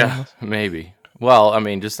 Like everything else. Maybe. Well, I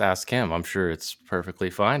mean, just ask him. I'm sure it's perfectly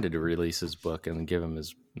fine to release his book and give him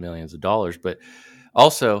his millions of dollars. But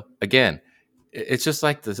also, again, it's just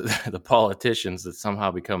like the politicians that somehow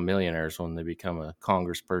become millionaires when they become a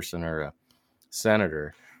congressperson or a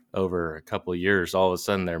senator over a couple of years. All of a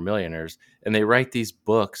sudden, they're millionaires. And they write these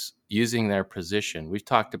books using their position. We've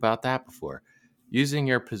talked about that before. Using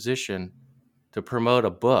your position to promote a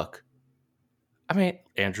book. I mean,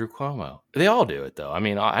 Andrew Cuomo. They all do it, though. I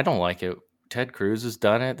mean, I don't like it. Ted Cruz has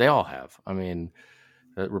done it. They all have. I mean,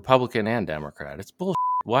 Republican and Democrat. It's bullshit.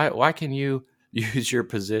 Why can you use your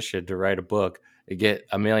position to write a book and get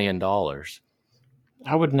 $1 million?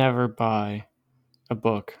 I would never buy a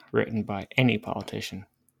book written by any politician.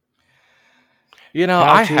 You know, Fauci,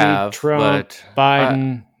 I have, Trump, but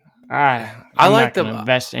Biden. I'm like not going to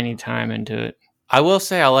invest any time into it. I will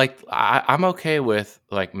say I'm okay with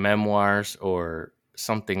like memoirs or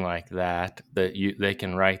something like that they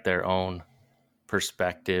can write their own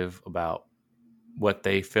perspective about what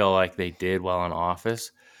they feel like they did while in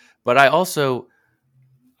office. But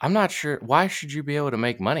I'm not sure, why should you be able to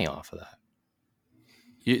make money off of that?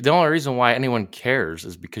 The only reason why anyone cares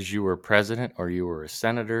is because you were president or you were a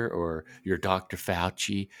senator or you're Dr.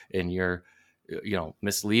 Fauci and you're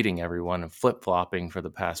misleading everyone and flip-flopping for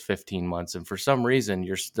the past 15 months. And for some reason,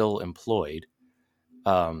 you're still employed.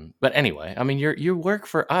 But anyway, I mean, you work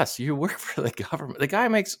for us. You work for the government. The guy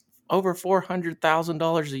makes over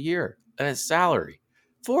 $400,000 a year in his salary,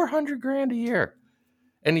 $400,000 a year.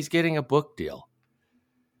 And he's getting a book deal.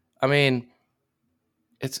 I mean,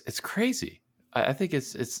 it's crazy. I think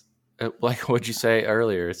it's like what you say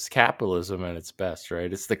earlier. It's capitalism at its best,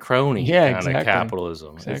 right? It's the crony kind of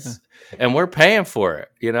capitalism. Exactly. And we're paying for it.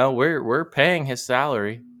 You know, we're paying his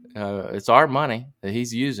salary. It's our money that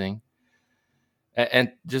he's using.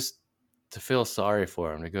 And just to feel sorry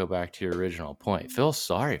for him, to go back to your original point, feel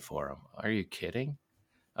sorry for him. Are you kidding?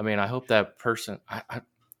 I mean, I hope that person,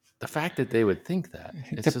 the fact that they would think that,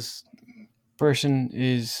 it's just. Person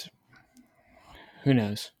is, who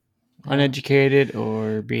knows, uneducated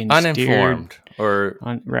or being uninformed steered.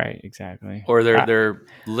 Right, exactly. Or they're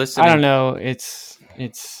listening. I don't know. It's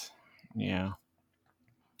yeah.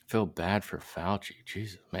 Feel bad for Fauci.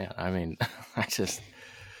 Jesus, man. I mean,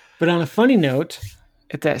 But on a funny note,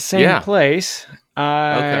 at that same place,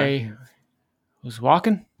 I was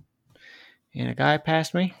walking, and a guy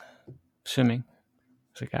passed me, swimming.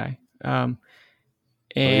 It's a guy. And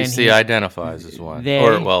at least he identifies as one,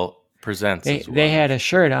 presents as one. They had a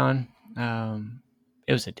shirt on.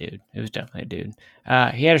 It was a dude. It was definitely a dude.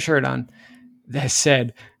 He had a shirt on that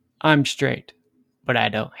said, "I'm straight, but I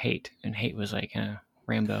don't hate." And hate was like a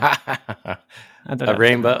rainbow. A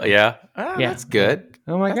rainbow, yeah. Yeah, that's good.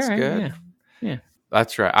 Oh my god, good. Yeah.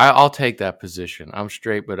 That's right. I'll take that position. I'm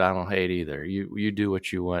straight, but I don't hate either. You do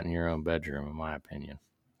what you want in your own bedroom, in my opinion.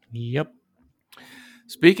 Yep.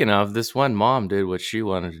 Speaking of, this one mom did what she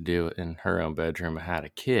wanted to do in her own bedroom, had a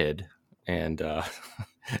kid, and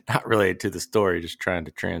not related to the story, just trying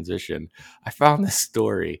to transition. I found this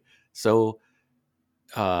story so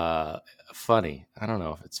funny. I don't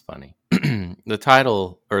know if it's funny. The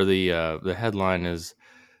title or the headline is,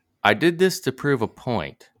 "I did this to prove a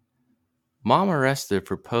point. Mom arrested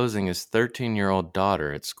for posing as 13-year-old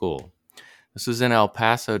daughter at school." This was in El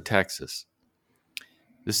Paso, Texas.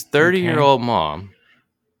 This 30-year-old mom,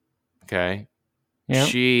 okay, yep.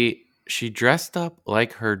 She dressed up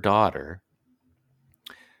like her daughter,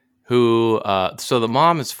 who, so the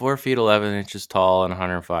mom is 4 feet 11 inches tall and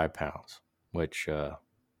 105 pounds, which I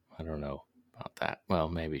don't know about that. Well,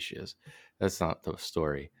 maybe she is. That's not the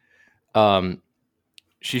story.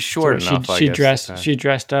 She's short enough. She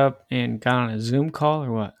dressed up and got on a Zoom call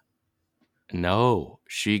or what? No,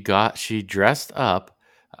 she dressed up.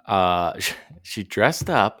 She dressed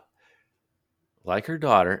up like her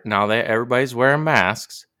daughter. Now everybody's wearing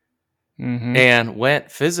masks, and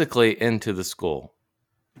went physically into the school.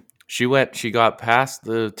 She got past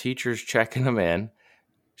the teachers checking them in.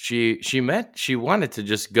 She wanted to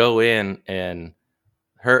just go in, and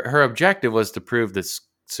her objective was to prove that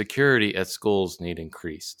security at schools need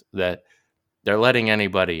increased, that they're letting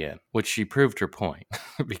anybody in, which she proved her point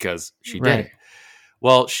because she did.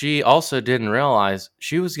 Well, she also didn't realize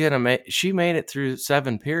she was she made it through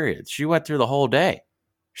 7 periods. She went through the whole day.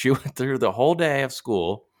 She went through the whole day of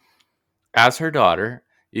school as her daughter.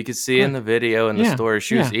 You can see in the video in the story,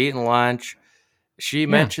 she was eating lunch. She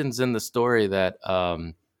mentions in the story that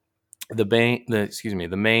the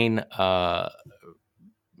main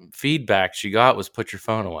feedback she got was, put your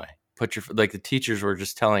phone away. like the teachers were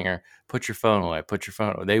just telling her, put your phone away, put your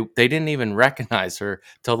phone away. They didn't even recognize her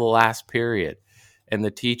till the last period. And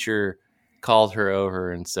the teacher called her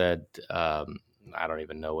over and said, I don't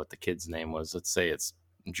even know what the kid's name was. Let's say it's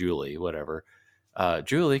Julie, whatever.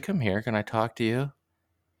 Julie, come here. Can I talk to you?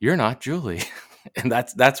 You're not Julie. And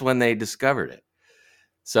that's when they discovered it.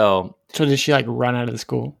 So did she like run out of the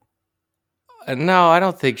school? No, I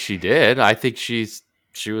don't think she did. I think she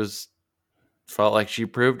felt like she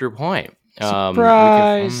proved her point.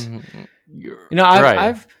 Surprise!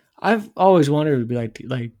 Right. I've always wanted to be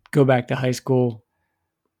like go back to high school,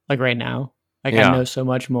 like right now. Like I know so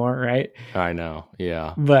much more, right? I know,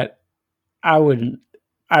 yeah. But I wouldn't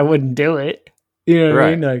do it. You know what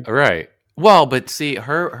I mean? Like, right. Well, but see,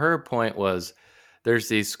 her point was there's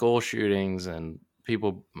these school shootings and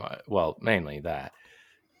people, well, mainly that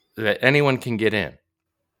anyone can get in.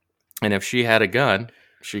 And if she had a gun,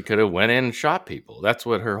 she could have went in and shot people. That's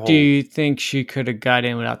what her whole... Do you think she could have got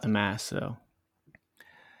in without the mask, though?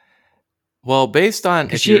 Well, based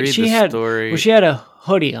on if you read the story... Well, she had a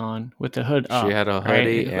hoodie on with the hood up. She had a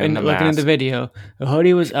hoodie and the looking mask. at the video, the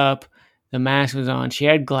hoodie was up, the mask was on. She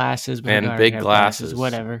had glasses. But and big glasses.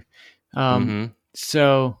 Whatever.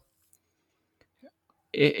 So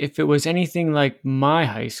if it was anything like my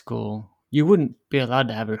high school, you wouldn't be allowed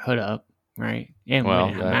to have your hood up, right? And we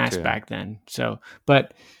didn't have masks back then. So,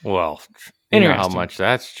 but... Well... You know how much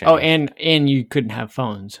that's changed. Oh, and you couldn't have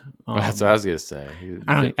phones. That's what I was going to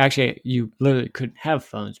say. Actually, you literally couldn't have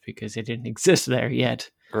phones because they didn't exist there yet.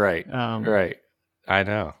 Right. Right. I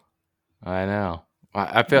know.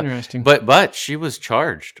 I feel interesting. But she was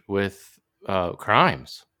charged with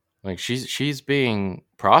crimes. Like she's being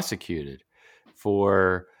prosecuted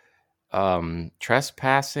for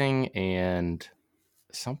trespassing and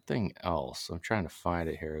something else. I'm trying to find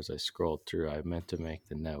it here as I scrolled through. I meant to make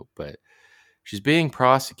the note, but she's being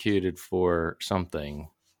prosecuted for something.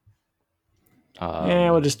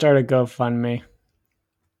 We'll just start a GoFundMe.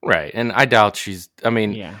 Right. And I doubt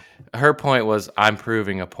her point was, I'm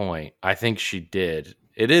proving a point. I think she did.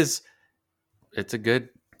 It's a good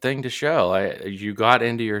thing to show. You got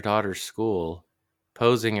into your daughter's school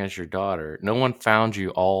posing as your daughter. No one found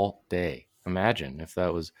you all day. Imagine if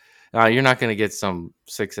that was... you're not going to get some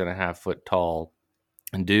 6.5 foot tall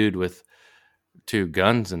dude with 2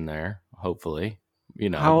 guns in there. Hopefully,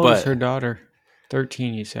 How old is her daughter?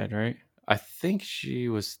 13, you said, right? I think she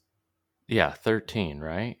was, 13,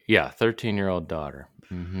 right? Yeah, 13-year-old daughter.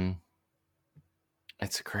 Mm-hmm.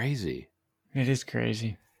 It's crazy. It is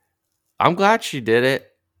crazy. I'm glad she did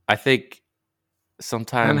it. I think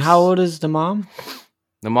sometimes... And how old is the mom?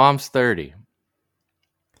 The mom's 30.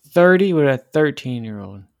 30 with a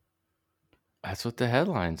 13-year-old. That's what the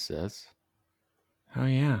headline says. Oh,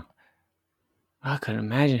 yeah. I couldn't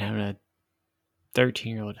imagine having a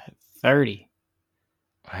 13-year-old at 30.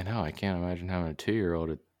 I know. I can't imagine having a 2-year-old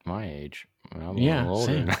at my age. I'm a little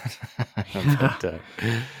older. But,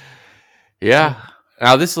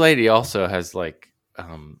 Now, this lady also has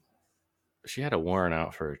she had a warrant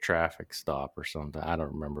out for a traffic stop or something. I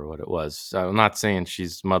don't remember what it was. So I'm not saying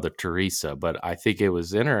she's Mother Teresa, but I think it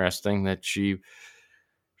was interesting that she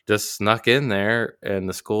just snuck in there and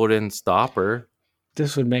the school didn't stop her.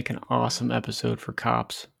 This would make an awesome episode for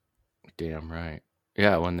cops. Damn right.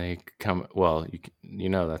 Yeah, when they come, well,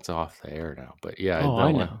 that's off the air now, but yeah. Oh,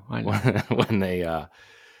 I know.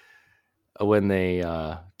 When they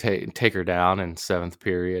take her down in 7th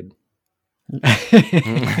period.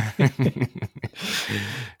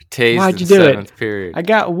 Tased. Why'd you do 7th period. I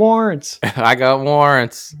got warrants.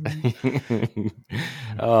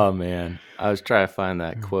 Oh man, I was trying to find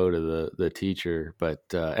that quote of the teacher, but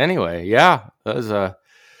anyway, that was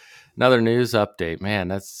another news update. Man,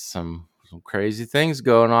 that's some crazy things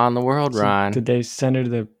going on in the world, Ryan. Did they send her to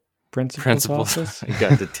the principal's office? He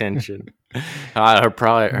got detention.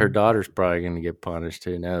 Her daughter's probably going to get punished.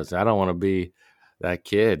 Who knows? I don't want to be that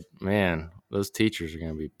kid. Man, those teachers are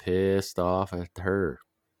going to be pissed off at her.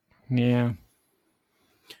 Yeah.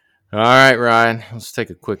 All right, Ryan. Let's take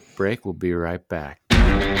a quick break. We'll be right back.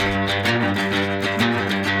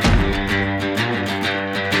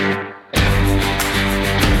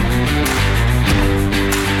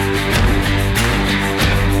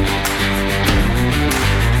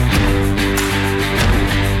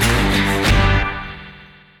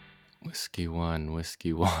 Whiskey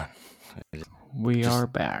one. We are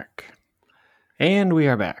back. And we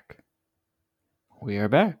are back. We are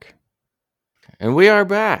back. And we are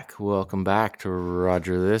back. Welcome back to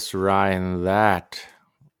Roger This, Ryan That.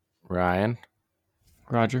 Ryan?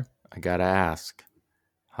 Roger? I gotta ask,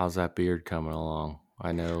 how's that beard coming along?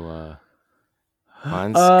 I know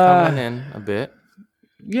mine's coming in a bit.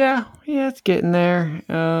 Yeah, it's getting there.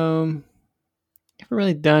 Haven't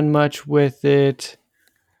really done much with it.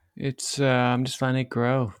 It's I'm just letting it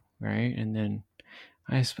grow, right? And then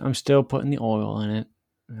I'm still putting the oil in it.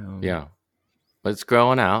 Yeah. But it's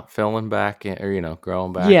growing out, filling back in, or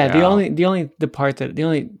growing back Yeah, the out.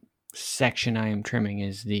 only section I am trimming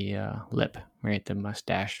is the lip, right? The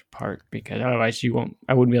mustache part, because otherwise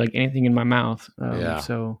I wouldn't be like anything in my mouth. Yeah.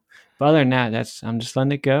 So, but other than that, I'm just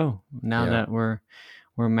letting it go. Now Yeah. that we're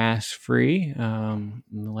mask free, I'm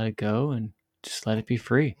gonna let it go and just let it be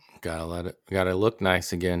free. Gotta look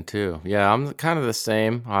nice again too. Yeah, I'm kind of the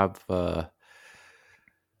same.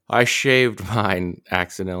 I shaved mine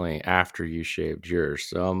accidentally after you shaved yours.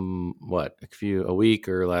 So I'm a week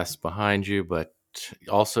or less behind you, but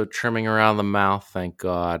also trimming around the mouth, thank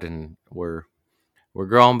God, and we're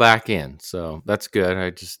growing back in. So that's good. I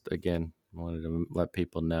just again wanted to let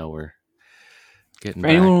people know we're getting For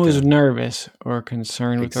anyone who back was to nervous or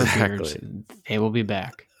concerned with our beards, exactly. they will be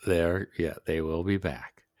back. They will be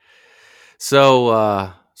back.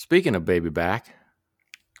 So speaking of baby back,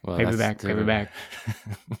 well, Baby that's back.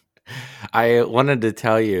 I wanted to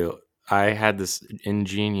tell you, I had this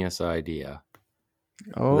ingenious idea.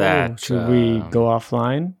 Oh, should we go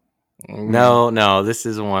offline? No, this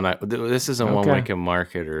isn't one. This isn't one we Okay. can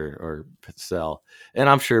market or sell, and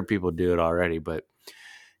I'm sure people do it already. But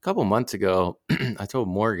a couple months ago, I told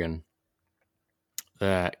Morgan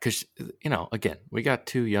that because again, we got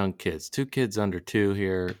two kids under 2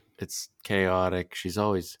 here. It's chaotic. She's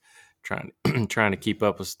always trying trying to keep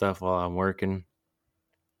up with stuff while I'm working.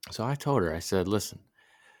 So I told her, I said, listen,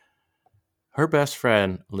 her best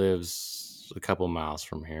friend lives a couple miles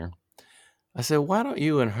from here. I said, why don't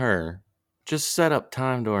you and her just set up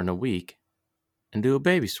time during the week and do a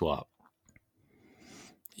baby swap?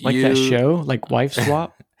 Like that show, like Wife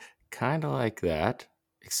Swap? Kind of like that,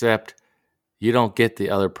 except you don't get the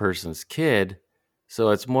other person's kid. So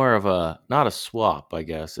it's more of not a swap, I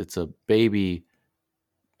guess. It's a baby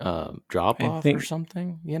drop off or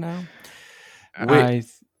something, I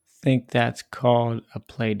think that's called a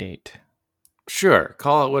play date. Sure,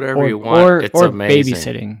 call it whatever you want. It's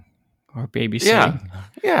amazing. Babysitting.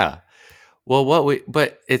 Yeah. Well,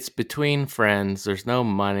 but it's between friends. There's no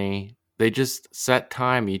money. They just set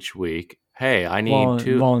time each week. Hey, I need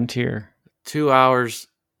volunteer 2 hours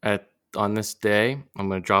on this day. I'm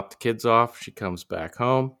going to drop the kids off. She comes back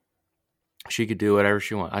home. She could do whatever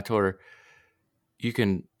she wants. I told her, you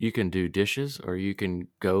can do dishes, or you can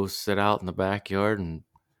go sit out in the backyard and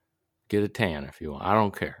get a tan if you want. I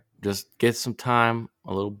don't care. Just get some time,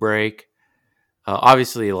 a little break.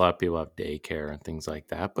 Obviously, a lot of people have daycare and things like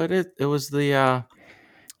that, but it was the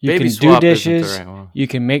you baby can swap do dishes, isn't the right one. You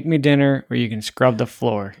can make me dinner, or you can scrub the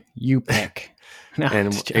floor. You pick. No,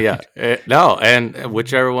 and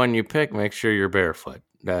whichever one you pick, make sure you're barefoot.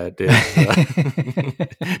 But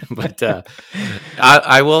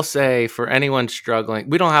I will say, for anyone struggling,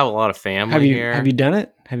 we don't have a lot of family here. Have you done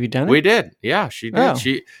it? We did. Yeah, she did. Oh.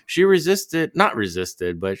 She not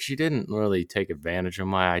resisted, but she didn't really take advantage of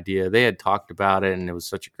my idea. They had talked about it, and it was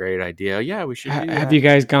such a great idea. Yeah, we should do that. Have you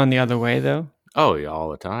guys gone the other way though? Oh yeah, all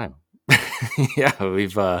the time. Yeah,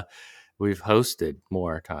 we've hosted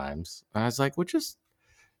more times. I was like, well, just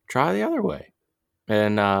try the other way.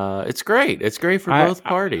 And it's great. It's great for both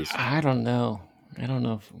parties. I don't know.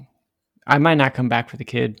 If I might not come back for the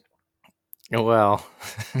kid. Well,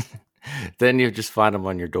 then you just find them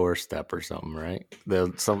on your doorstep or something, right?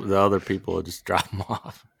 The other people will just drop them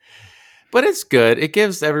off. But it's good. It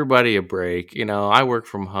gives everybody a break. I work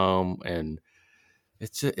from home, and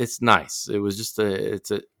it's nice. It was just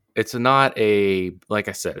it's not a, like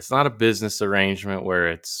I said, it's not a business arrangement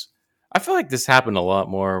where I feel like this happened a lot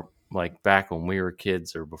more like back when we were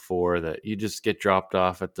kids or before, that you just get dropped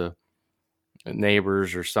off at the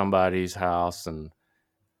neighbor's or somebody's house, and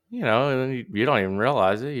and then you don't even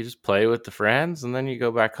realize it. You just play with the friends, and then you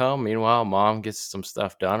go back home. Meanwhile, mom gets some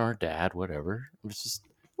stuff done, or dad, whatever. It was just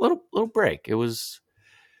a little break. It was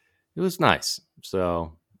nice.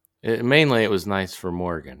 So mainly it was nice for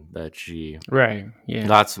Morgan that she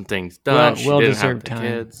got some things done. She didn't have the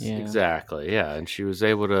kids. Yeah. Exactly. Yeah. And she was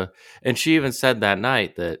able to, and she even said that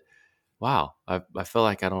night that, wow, I feel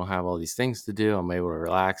like I don't have all these things to do. I'm able to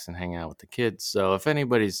relax and hang out with the kids. So if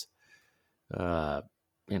anybody's, I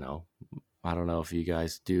don't know if you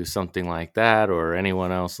guys do something like that, or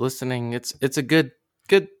anyone else listening, it's a good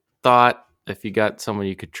thought. If you got someone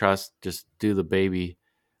you could trust, just do the baby.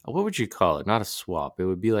 What would you call it? Not a swap. It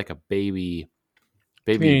would be like a baby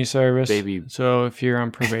community service. So if you're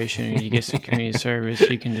on probation and you get some community service,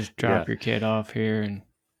 you can just drop your kid off here and.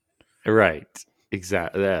 Right.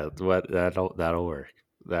 Exactly. That'll work.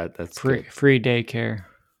 That's free daycare.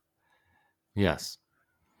 Yes.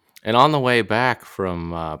 And on the way back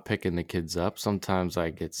from picking the kids up, sometimes I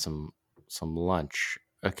get some lunch,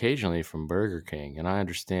 occasionally from Burger King. And I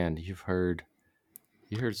understand you heard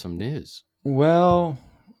some news. Well,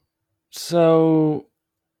 so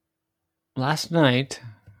last night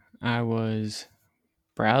I was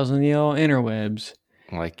browsing the old interwebs.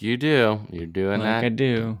 Like you do. You're doing like that. I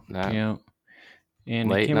do. That Yeah.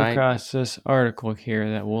 And I late came night. across this article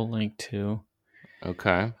here that we'll link to.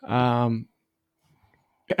 Okay.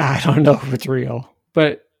 I don't know if it's real,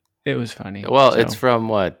 but it was funny. Well, it's from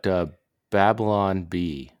what? Babylon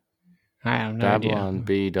B. I have no idea.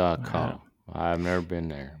 BabylonB.com. I've never been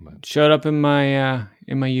there. But showed up in my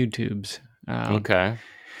YouTubes. Okay.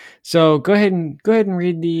 So go ahead and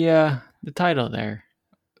read the title there.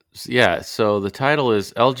 Yeah, so the title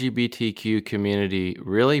is LGBTQ community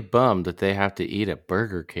really bummed that they have to eat at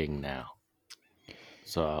Burger King now.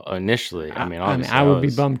 So initially, I would be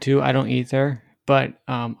bummed too. I don't eat there, but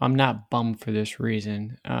I'm not bummed for this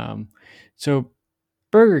reason. So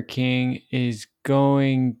Burger King is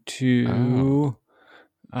going to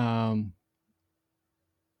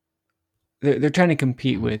they're trying to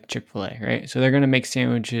compete with Chick-fil-A, right? So they're going to make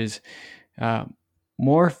sandwiches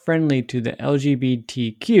more friendly to the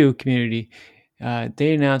LGBTQ community.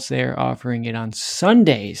 They announced they are offering it on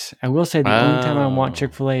Sundays. I will say the only time I want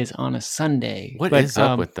Chick-fil-A is on a Sunday. What is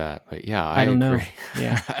up with that? But yeah, I don't agree. know.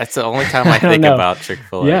 Yeah, that's the only time I think about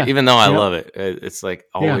Chick-fil-A. Yeah. Even though I love it, it's like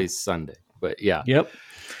always Sunday. But yeah. Yep.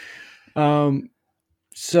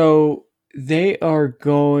 So they are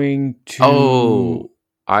going to. Oh,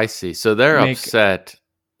 I see. So they're upset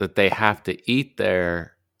that they have to eat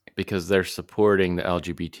there because they're supporting the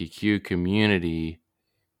LGBTQ community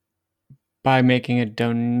by making a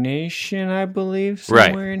donation, I believe.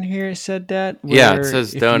 Somewhere in here it said that. Yeah, it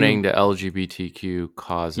says donating to LGBTQ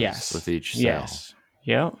causes with each sale. Yes.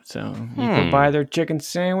 Yeah. So you go buy their chicken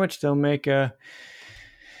sandwich, they'll make a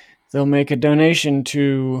donation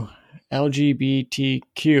to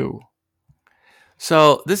LGBTQ.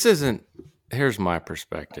 So this isn't. Here's my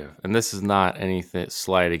perspective, and this is not anything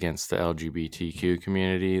slight against the LGBTQ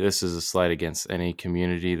community. This is a slight against any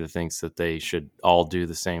community that thinks that they should all do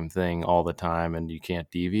the same thing all the time and you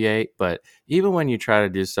can't deviate. But even when you try to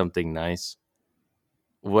do something nice,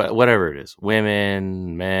 whatever it is,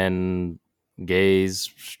 women, men,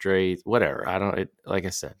 gays, straight, whatever. Like I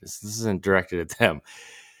said, this isn't directed at them.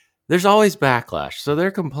 There's always backlash. So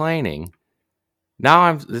they're complaining.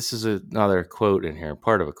 Now this is another quote in here,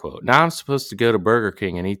 part of a quote. Now I'm supposed to go to Burger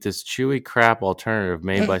King and eat this chewy crap alternative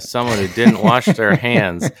made by someone who didn't wash their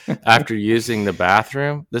hands after using the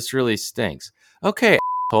bathroom. This really stinks. Okay,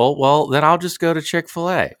 asshole. Well, then I'll just go to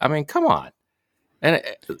Chick-fil-A. I mean, come on. And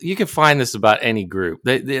you can find this about any group.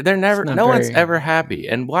 They're never, one's ever happy.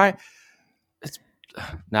 And why? It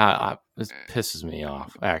pisses me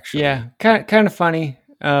off, actually. Yeah, kind of funny.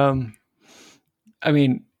 I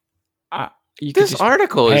mean, this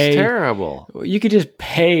article is terrible. You could just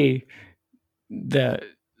pay the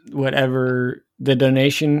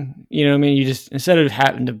donation. You know what I mean? You just, instead of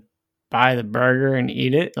having to buy the burger and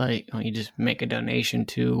eat it, you just make a donation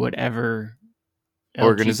to whatever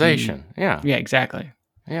organization. Yeah, exactly.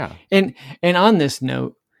 Yeah. And on this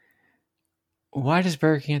note, why does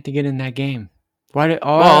Burger King have to get in that game? Why do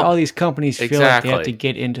all these companies feel like they have to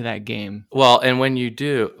get into that game? Well, and when you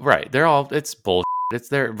do, right, it's bullshit. It's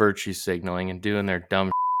their virtue signaling and doing their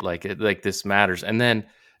dumb like this matters. And then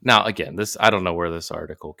now again, I don't know where this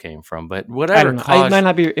article came from, but whatever. I don't know.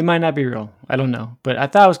 It might not be real. I don't know, but I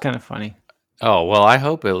thought it was kind of funny. Oh well, I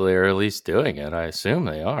hope they're at least doing it. I assume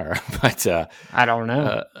they are, but I don't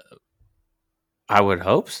know. I would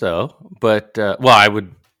hope so, but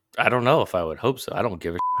I don't know if I would hope so. I don't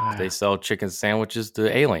give a shit if they sell chicken sandwiches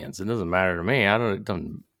to aliens. It doesn't matter to me. I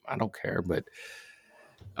don't care. But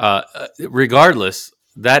regardless,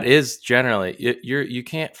 that is generally you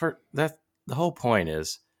can't for that. The whole point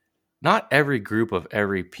is not every group of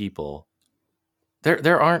every people.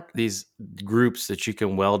 There aren't these groups that you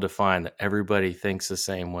can well define that everybody thinks the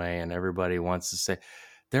same way and everybody wants to say.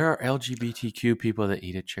 There are LGBTQ people that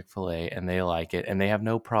eat at Chick-fil-A and they like it and they have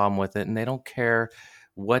no problem with it and they don't care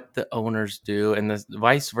what the owners do, and the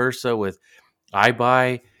vice versa with I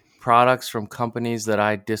buy products from companies that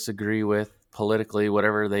I disagree with politically,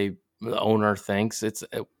 whatever the owner thinks. It's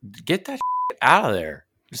get that out of there.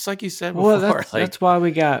 Just like you said before. Well, that's why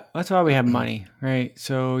we have money, right?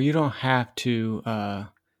 So you don't have to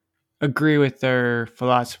agree with their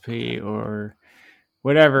philosophy or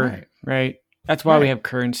whatever, right? That's why we have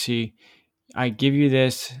currency. I give you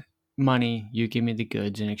this money, you give me the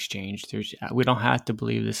goods in exchange. We don't have to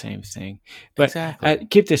believe the same thing. But exactly.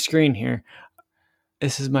 Keep the screen here.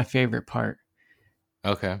 this is my favorite part.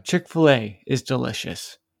 Okay. Chick-fil-A is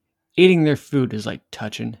delicious. Eating their food is like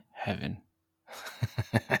touching heaven.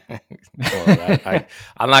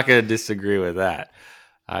 I'm not going to disagree with that.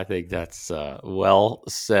 I think that's well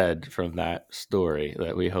said from that story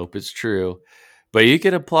that we hope is true. But you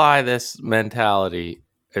could apply this mentality,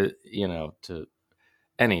 to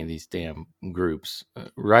any of these damn groups,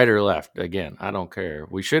 right or left. Again, I don't care.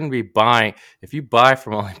 We shouldn't be buying. If you buy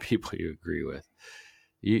from only people you agree with,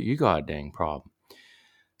 you got a dang problem.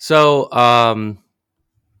 So,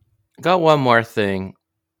 got one more thing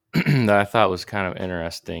that I thought was kind of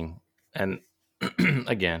interesting. And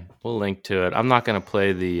again, we'll link to it. I'm not going to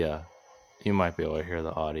play the, you might be able to hear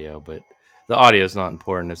the audio, but the audio is not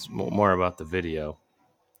important. It's more about the video.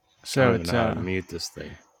 So I don't even know how to mute this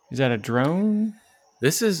thing. Is that a drone?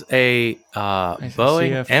 This is a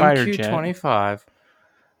Boeing MQ-25.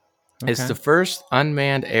 Okay. It's the first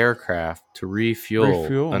unmanned aircraft to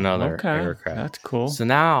refuel another aircraft. That's cool.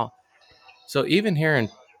 So even here in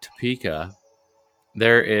Topeka,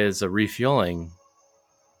 there is a refueling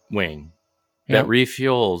wing that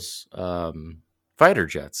refuels fighter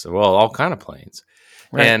jets. Well, all kind of planes.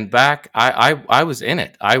 Right. And back, I was in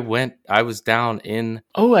it. I was down in.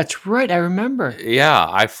 Oh, that's right. I remember. Yeah,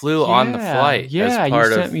 I flew on the flight. Yeah,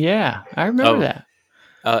 I remember that.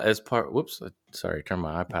 As part, sorry, turn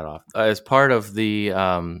my iPad off. As part of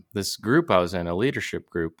the this group I was in, a leadership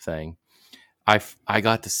group thing, I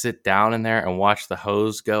got to sit down in there and watch the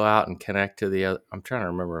hose go out and connect to the other. I'm trying to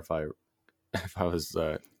remember if I was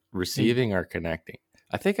receiving or connecting.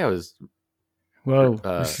 I think I was. Whoa,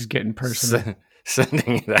 this is getting personal.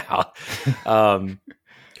 Sending it out.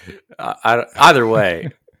 Either way,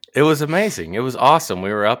 it was amazing. It was awesome. We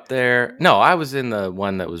were up there. No, I was in the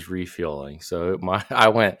one that was refueling. So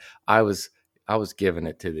I was giving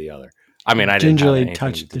it to the other. I mean, I gingerly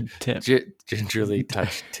touched the tip. Gingerly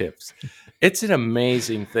touched tips. It's an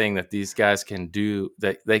amazing thing that these guys can do.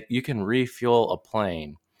 That you can refuel a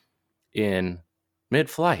plane in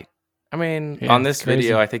mid-flight. I mean, on this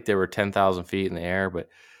video, I think they were 10,000 feet in the air, but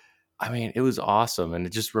I mean, it was awesome. And it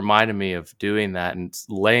just reminded me of doing that and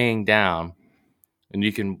laying down, and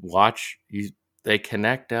you can watch they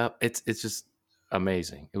connect up. It's just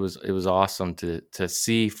amazing. It was awesome to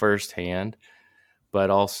see firsthand, but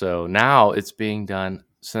also now it's being done.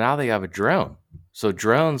 So now they have a drone. So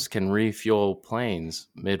drones can refuel planes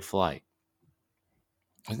mid-flight.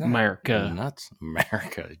 America. Nuts.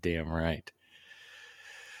 America. Damn right.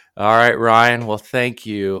 All right, Ryan. Well, thank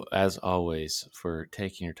you, as always, for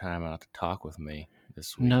taking your time out to talk with me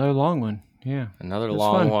this week. Another long one. Yeah. Another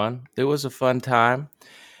long one. It was a fun time.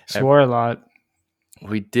 Swore a lot.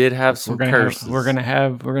 We did have some curses. We're gonna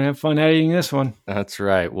have fun editing this one. That's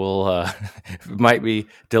right. We'll might be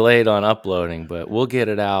delayed on uploading, but we'll get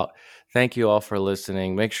it out. Thank you all for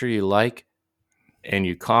listening. Make sure you like and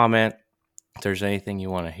you comment. If there's anything you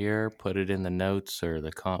want to hear, put it in the notes or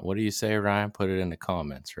what do you say, Ryan? Put it in the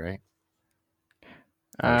comments, right?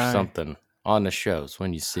 Or something on the shows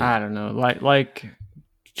when you see it. I don't know. Like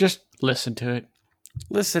just listen to it.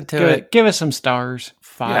 Listen to it. Give us some stars.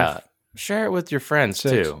 5. Yeah. Share it with your friends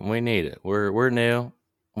 6. Too. We need it. We're new.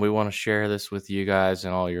 We want to share this with you guys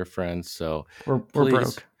and all your friends. So we're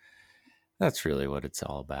broke. That's really what it's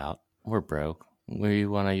all about. We're broke. We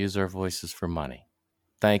want to use our voices for money.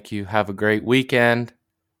 Thank you. Have a great weekend.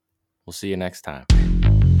 We'll see you next time.